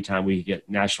growth, anytime we get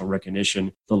national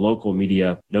recognition, the local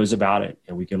media knows about it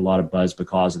and we get a lot of buzz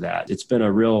because of that. It's been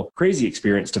a real crazy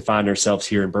experience to find ourselves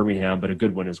here in Birmingham, but a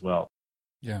good one as well.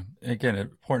 Yeah. Again,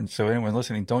 important. So anyone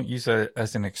listening, don't use that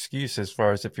as an excuse as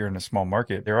far as if you're in a small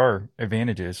market. There are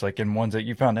advantages, like in ones that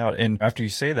you found out. And after you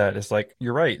say that, it's like,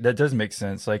 you're right. That does make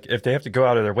sense. Like if they have to go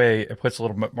out of their way, it puts a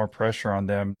little bit more pressure on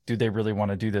them. Do they really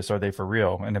want to do this? Are they for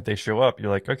real? And if they show up,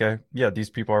 you're like, okay, yeah, these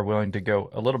people are willing to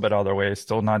go a little bit out of their way. It's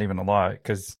still not even a lot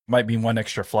because it might be one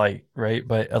extra flight, right?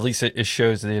 But at least it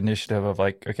shows the initiative of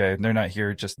like, okay, they're not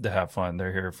here just to have fun.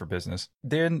 They're here for business.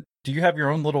 Then do you have your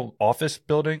own little office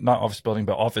building? Not office building,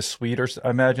 but office suite, or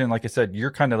I imagine, like I said, you're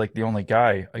kind of like the only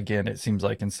guy, again, it seems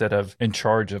like, instead of in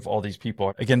charge of all these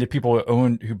people. Again, the people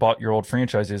who bought your old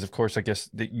franchises, of course, I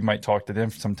guess that you might talk to them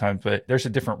sometimes, but there's a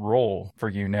different role for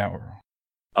you now.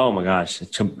 Oh my gosh,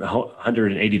 it's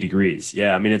 180 degrees.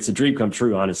 Yeah, I mean, it's a dream come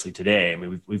true, honestly, today. I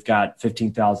mean, we've got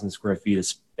 15,000 square feet of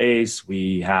space.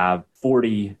 We have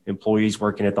 40 employees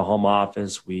working at the home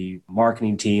office. We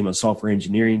marketing team, a software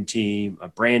engineering team, a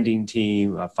branding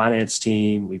team, a finance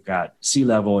team. We've got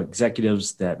C-level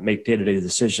executives that make day-to-day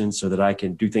decisions so that I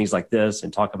can do things like this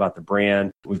and talk about the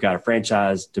brand. We've got a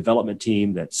franchise development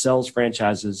team that sells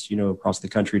franchises, across the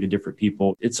country to different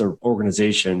people. It's an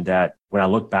organization that when I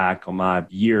look back on my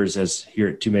years as here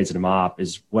at Two Maids and a Mop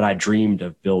is what I dreamed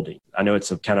of building. I know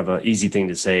it's a kind of an easy thing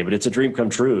to say, but it's a dream come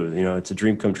true. It's a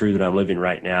dream come true that I'm living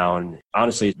right now. And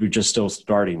honestly, we're just still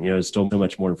starting. There's still so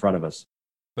much more in front of us.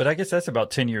 But I guess that's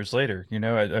about 10 years later.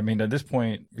 I mean, at this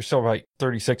point, you're still like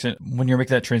 36. When you're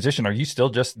making that transition, are you still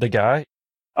just the guy?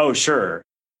 Oh, sure.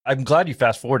 I'm glad you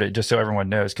fast forwarded just so everyone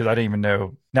knows, because I didn't even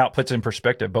know. Now it puts it in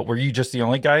perspective. But were you just the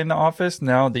only guy in the office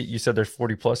now that you said there's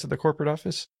 40 plus at the corporate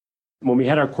office? When we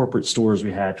had our corporate stores,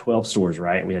 we had 12 stores,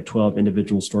 right? We had 12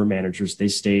 individual store managers. They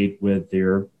stayed with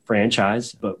their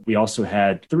franchise, but we also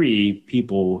had 3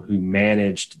 people who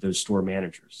managed those store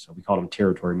managers. So we called them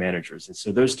territory managers. And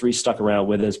so those 3 stuck around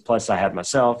with us. Plus I had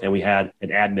myself and we had an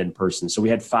admin person. So we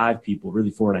had 5 people,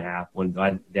 really 4.5 when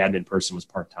the admin person was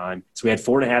part-time. So we had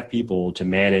 4.5 people to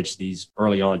manage these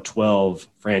early on 12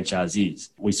 franchisees.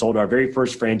 We sold our very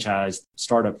first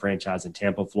startup franchise in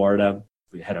Tampa, Florida.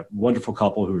 We had a wonderful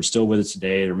couple who are still with us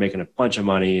today. They're making a bunch of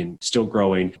money and still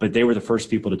growing, but they were the first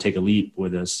people to take a leap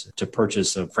with us to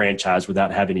purchase a franchise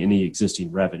without having any existing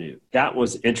revenue. That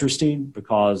was interesting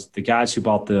because the guys who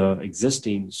bought the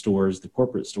existing stores, the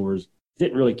corporate stores,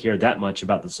 didn't really care that much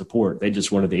about the support. They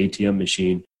just wanted the ATM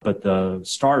machine. But the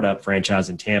startup franchise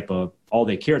in Tampa, all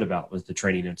they cared about was the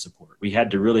training and support. We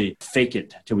had to really fake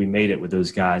it till we made it with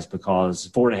those guys because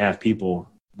 4.5 people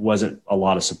wasn't a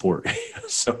lot of support.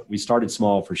 So we started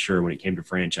small for sure when it came to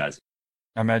franchising.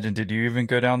 I imagine, did you even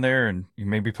go down there and you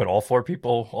maybe put all 4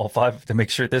 people, all 5 to make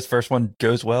sure this first one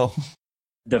goes well?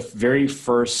 The very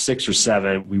first 6 or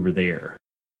 7, we were there.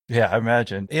 Yeah, I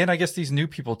imagine. And I guess these new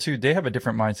people too, they have a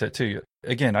different mindset too.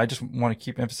 Again, I just want to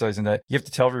keep emphasizing that you have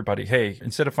to tell everybody, hey,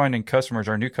 instead of finding customers,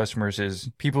 our new customers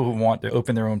is people who want to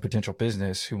open their own potential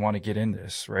business, who want to get in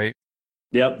this, right?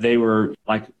 Yep. They were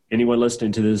like anyone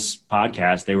listening to this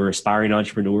podcast. They were aspiring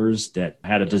entrepreneurs that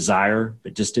had a desire,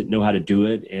 but just didn't know how to do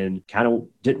it and kind of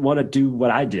didn't want to do what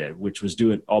I did, which was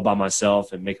do it all by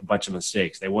myself and make a bunch of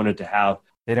mistakes. They wanted to have.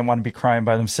 They didn't want to be crying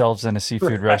by themselves in a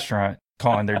seafood restaurant,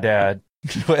 calling their dad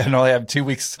and only have 2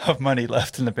 weeks of money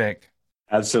left in the bank.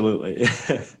 Absolutely.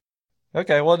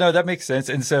 Okay, well, no, that makes sense.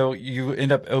 And so you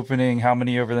end up opening how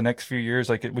many over the next few years?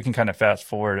 Like we can kind of fast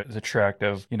forward the track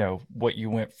of, what you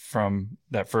went from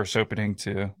that first opening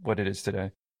to what it is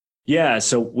today. Yeah,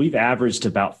 so we've averaged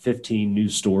about 15 new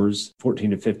stores,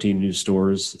 14 to 15 new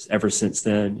stores ever since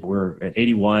then. We're at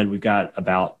 81. We've got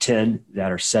about 10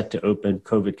 that are set to open.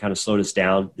 COVID kind of slowed us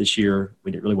down this year.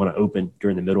 We didn't really want to open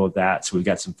during the middle of that. So we've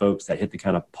got some folks that hit the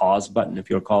kind of pause button, if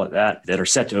you'll call it that are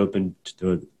set to open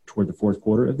toward the fourth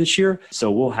quarter of this year.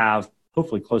 So we'll have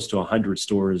hopefully close to 100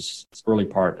 stores early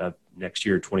part of next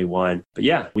year, 21. But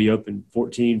yeah, we opened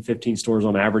 14, 15 stores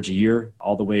on average a year,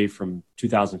 all the way from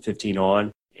 2015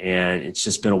 on. And it's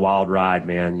just been a wild ride,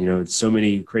 man. So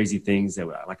many crazy things that,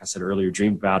 like I said earlier,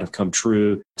 dreamed about have come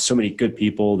true. So many good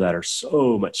people that are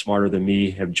so much smarter than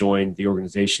me have joined the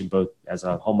organization, both as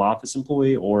a home office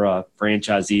employee or a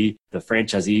franchisee. The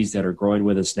franchisees that are growing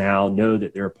with us now know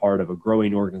that they're a part of a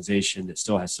growing organization that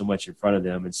still has so much in front of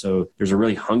them. And so there's a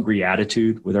really hungry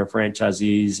attitude with our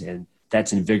franchisees, and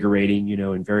that's invigorating,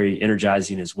 and very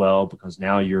energizing as well, because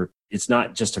now it's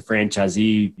not just a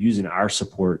franchisee using our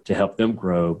support to help them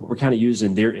grow, but we're kind of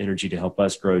using their energy to help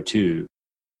us grow too.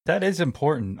 That is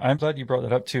important. I'm glad you brought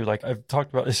that up too. Like I've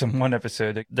talked about this in one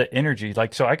episode, the energy,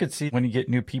 so I could see when you get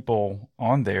new people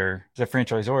on there as a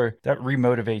franchisor, that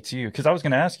remotivates you. Cause I was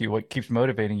going to ask you what keeps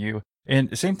motivating you.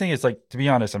 And the same thing is to be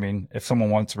honest, if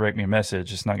someone wants to write me a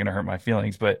message, it's not going to hurt my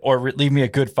feelings, or leave me a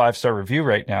good 5-star review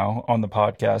right now on the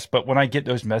podcast. But when I get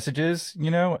those messages,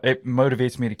 it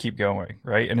motivates me to keep going.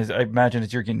 Right. And I imagine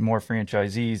as you're getting more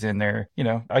franchisees in there,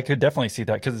 I could definitely see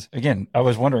that. Cause again, I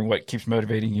was wondering what keeps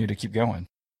motivating you to keep going.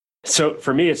 So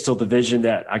for me, it's still the vision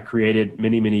that I created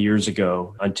many, many years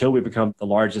ago. Until we become the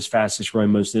largest, fastest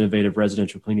growing, most innovative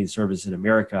residential cleaning service in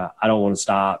America, I don't want to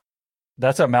stop.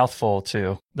 That's a mouthful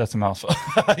too. That's a mouthful.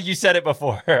 You said it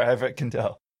before. I can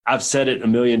tell. I've said it a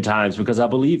million times because I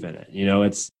believe in it.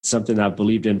 It's something I've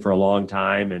believed in for a long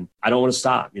time, and I don't want to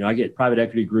stop. I get private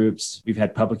equity groups. We've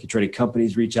had publicly traded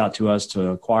companies reach out to us to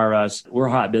acquire us. We're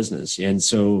a hot business. And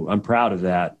so I'm proud of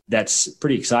that. That's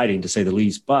pretty exciting to say the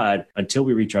least. But until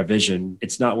we reach our vision,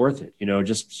 it's not worth it.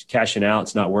 Just cashing out,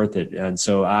 it's not worth it. And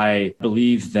so I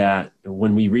believe that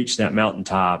when we reach that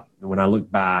mountaintop, when I look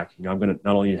back, I'm going to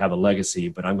not only have a legacy,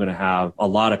 but I'm going to have a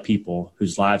lot of people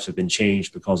whose lives have been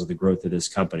changed because of the growth of this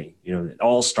company. It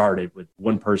all started with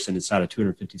one person inside a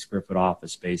 250 square foot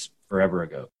office space forever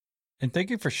ago. And thank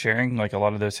you for sharing a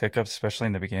lot of those hiccups, especially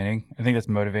in the beginning. I think that's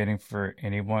motivating for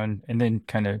anyone. And then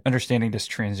kind of understanding this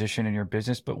transition in your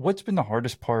business. But what's been the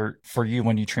hardest part for you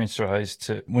when you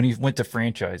when you went to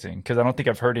franchising? Because I don't think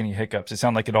I've heard any hiccups. It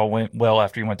sounded like it all went well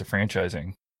after you went to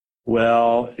franchising.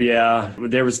 Well, yeah,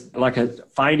 there was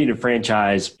finding a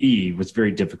franchisee was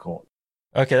very difficult.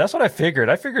 Okay, that's what I figured.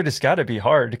 I figured it's got to be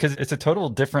hard because it's a total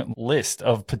different list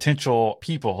of potential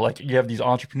people. You have these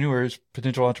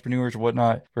potential entrepreneurs,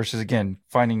 whatnot, versus, again,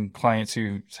 finding clients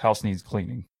whose house needs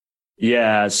cleaning.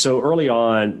 Yeah, so early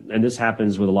on, and this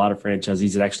happens with a lot of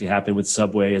franchisees, it actually happened with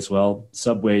Subway as well.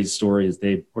 Subway's story is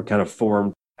they were kind of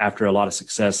formed after a lot of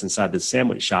success inside the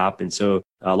sandwich shop. And so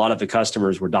a lot of the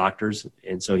customers were doctors.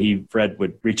 And so Fred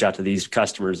would reach out to these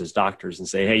customers as doctors and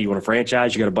say, hey, you want a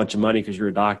franchise? You got a bunch of money because you're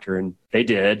a doctor. And they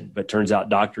did. But turns out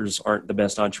doctors aren't the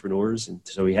best entrepreneurs. And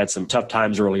so he had some tough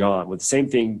times early on. Well, the same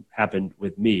thing happened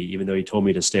with me, even though he told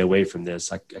me to stay away from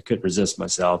this. I couldn't resist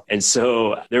myself. And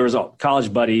so there was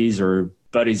college buddies or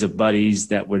buddies of buddies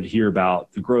that would hear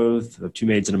about the growth of Two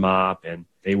Maids and a Mop, and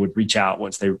they would reach out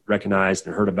once they recognized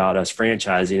and heard about us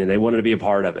franchising, and they wanted to be a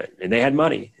part of it. And they had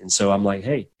money. And so I'm like,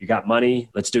 hey, you got money?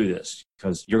 Let's do this,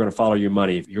 because you're going to follow your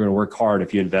money. You're going to work hard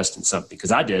if you invest in something.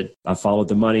 Because I did. I followed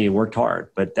the money and worked hard.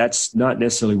 But that's not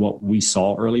necessarily what we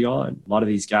saw early on. A lot of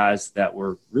these guys that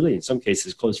were really, in some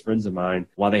cases, close friends of mine,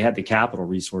 while they had the capital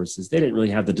resources, they didn't really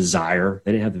have the desire.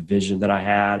 They didn't have the vision that I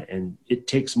had. And it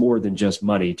takes more than just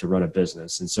money to run a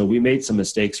business. And so we made some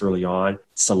mistakes early on,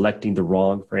 selecting the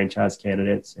wrong franchise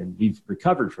candidates. And we've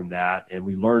recovered from that. And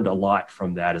we learned a lot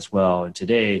from that as well. And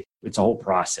today, it's a whole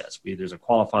process. There's a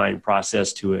qualifying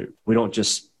process to it. We don't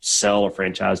just sell a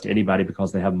franchise to anybody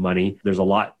because they have money. There's a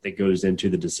lot that goes into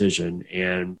the decision,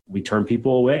 and we turn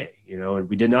people away, and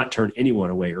we did not turn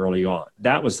anyone away early on.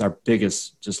 That was our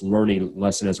biggest just learning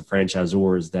lesson as a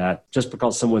franchisor, is that just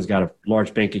because someone's got a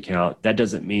large bank account, that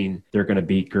doesn't mean they're going to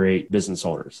be great business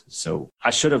owners. So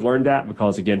I should have learned that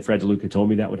because, again, Fred DeLuca told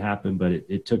me that would happen, but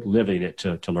it took living it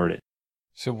to learn it.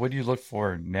 So what do you look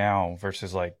for now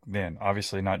versus then?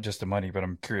 Obviously not just the money, but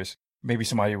I'm curious, maybe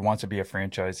somebody wants to be a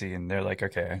franchisee and they're like,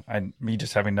 okay, me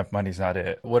just having enough money is not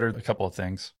it. What are a couple of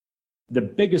things? The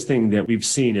biggest thing that we've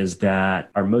seen is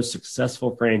that our most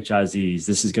successful franchisees,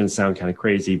 this is going to sound kind of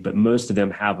crazy, but most of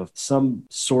them have some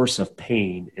source of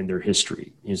pain in their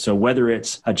history. And so whether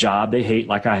it's a job they hate,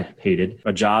 like I hated,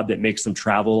 a job that makes them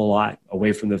travel a lot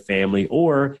away from the family,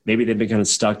 or maybe they've been kind of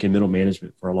stuck in middle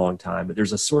management for a long time, but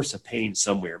there's a source of pain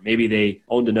somewhere. Maybe they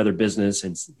owned another business,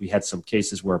 and we had some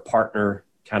cases where a partner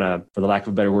kind of, for the lack of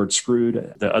a better word,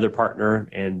 screwed the other partner,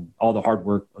 and all the hard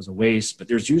work was a waste. But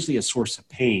there's usually a source of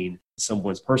pain in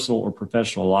someone's personal or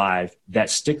professional life that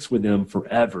sticks with them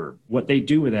forever. What they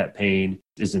do with that pain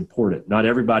is important. Not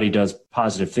everybody does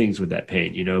positive things with that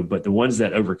pain, but the ones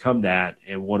that overcome that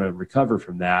and want to recover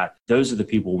from that, those are the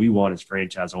people we want as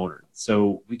franchise owners.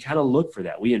 So we kind of look for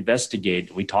that. We investigate,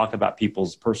 and we talk about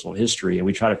people's personal history, and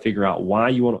we try to figure out why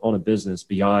you want to own a business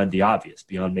beyond the obvious,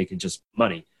 beyond making just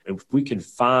money. If we can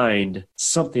find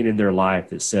something in their life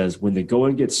that says when the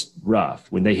going gets rough,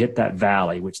 when they hit that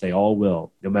valley, which they all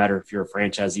will, no matter if you're a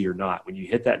franchisee or not, when you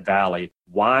hit that valley,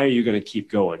 why are you going to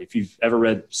keep going? If you've ever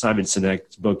read Simon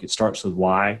Sinek's book, It Starts With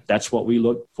Why, that's what we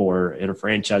look for in a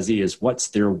franchisee, is what's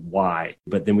their why.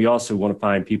 But then we also want to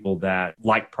find people that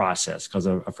like process, because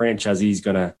a franchisee is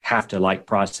going to have to like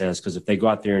process, because if they go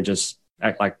out there and just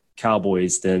act like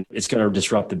cowboys, then it's going to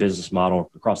disrupt the business model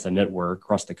across the network,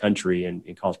 across the country, and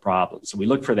cause problems. So we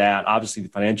look for that. Obviously, the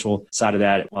financial side of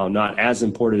that, while not as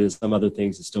important as some other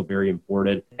things, is still very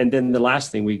important. And then the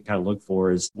last thing we kind of look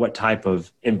for is what type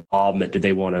of involvement do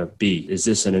they want to be? Is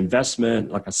this an investment,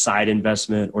 like a side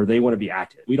investment, or do they want to be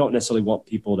active? We don't necessarily want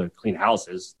people to clean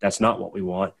houses. That's not what we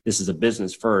want. This is a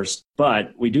business first.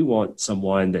 But we do want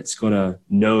someone that's going to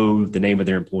know the name of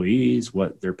their employees,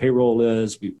 what their payroll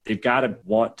is. They've got to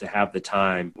want to have the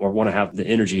time or want to have the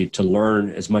energy to learn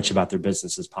as much about their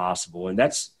business as possible. And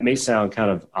it may sound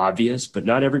kind of obvious, but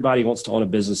not everybody wants to own a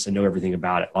business and know everything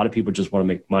about it. A lot of people just want to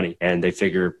make money, and they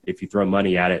figure if you throw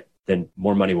money at it, then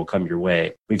more money will come your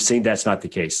way. We've seen that's not the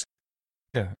case.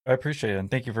 Yeah, I appreciate it. And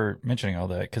thank you for mentioning all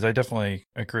that, because I definitely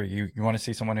agree. You want to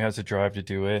see someone who has the drive to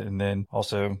do it, and then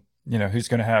also who's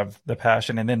going to have the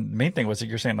passion. And then the main thing was that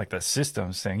you're saying the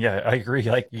systems thing. Yeah, I agree.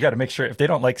 You got to make sure if they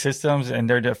don't like systems and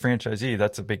they're a franchisee,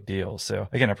 that's a big deal. So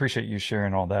again, I appreciate you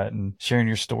sharing all that and sharing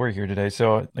your story here today.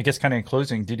 So I guess kind of in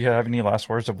closing, did you have any last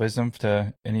words of wisdom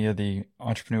to any of the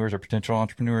entrepreneurs or potential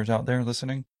entrepreneurs out there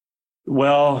listening?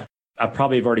 Well, I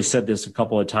probably have already said this a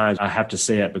couple of times. I have to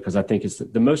say it because I think it's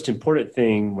the most important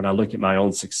thing when I look at my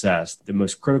own success. The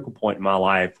most critical point in my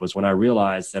life was when I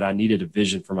realized that I needed a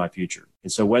vision for my future.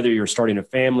 And so whether you're starting a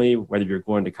family, whether you're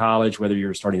going to college, whether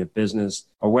you're starting a business,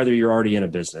 or whether you're already in a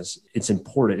business, it's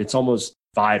important. It's almost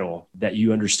vital that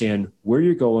you understand where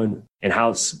you're going and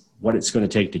what it's going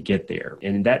to take to get there.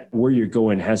 And that where you're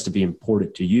going has to be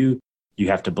important to you. You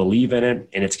have to believe in it,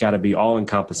 and it's got to be all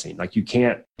encompassing. You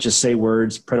can't just say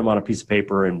words, print them on a piece of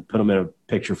paper and put them in a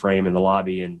picture frame in the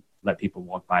lobby and let people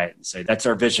walk by it and say, that's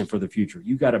our vision for the future.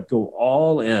 You got to go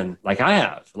all in, like I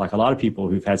have, like a lot of people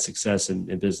who've had success in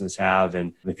business have.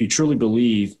 And if you truly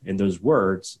believe in those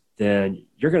words, then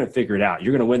you're going to figure it out.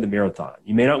 You're going to win the marathon.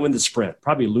 You may not win the sprint,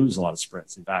 probably lose a lot of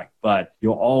sprints, in fact, but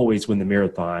you'll always win the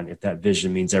marathon if that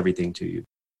vision means everything to you.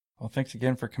 Well, thanks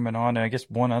again for coming on. And I guess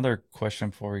one other question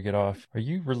before we get off. Are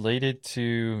you related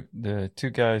to the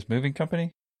Two Guys Moving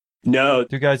Company? No.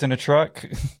 Two Guys in a Truck?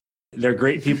 They're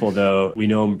great people, though. We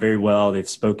know them very well. They've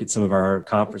spoken at some of our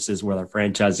conferences with our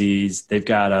franchisees. They've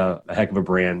got a heck of a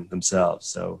brand themselves.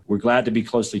 So we're glad to be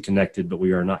closely connected, but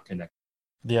we are not connected.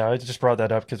 Yeah, I just brought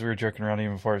that up because we were joking around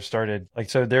even before it started. Like,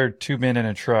 so they're Two Men in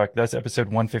a Truck. That's episode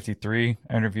 153.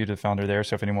 I interviewed the founder there.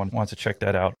 So if anyone wants to check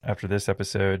that out after this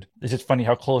episode, it's just funny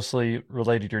how closely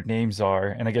related your names are.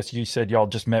 And I guess you said y'all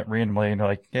just met randomly and you're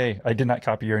like, hey, I did not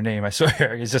copy your name. I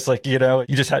swear. It's just like, you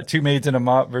just had Two Maids in a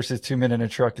Mop versus Two Men in a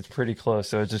Truck. It's pretty close.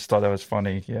 So I just thought that was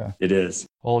funny. Yeah. It is.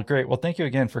 Well, great. Well, thank you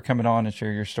again for coming on and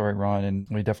share your story, Ron. And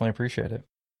we definitely appreciate it.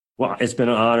 Well, it's been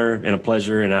an honor and a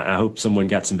pleasure, and I hope someone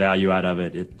got some value out of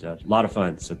it. It's a lot of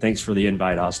fun. So thanks for the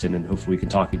invite, Austin, and hopefully we can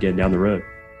talk again down the road.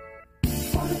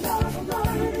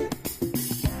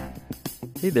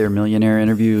 Hey there, Millionaire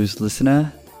Interviews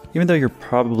listener. Even though you're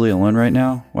probably alone right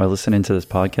now while listening to this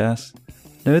podcast,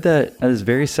 know that at this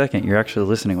very second, you're actually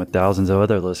listening with thousands of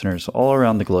other listeners all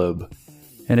around the globe.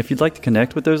 And if you'd like to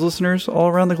connect with those listeners all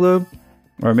around the globe,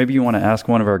 or maybe you want to ask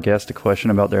one of our guests a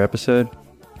question about their episode,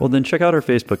 well, then check out our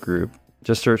Facebook group.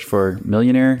 Just search for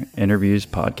Millionaire Interviews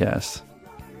Podcast.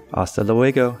 Hasta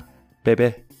luego,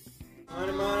 baby.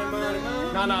 Money, money, money,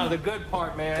 money. No, the good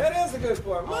part, man. That is the good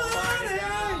part. Money.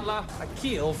 I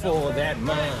kill for that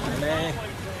money, man.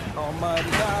 Almighty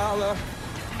dollar. All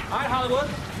right, Hollywood.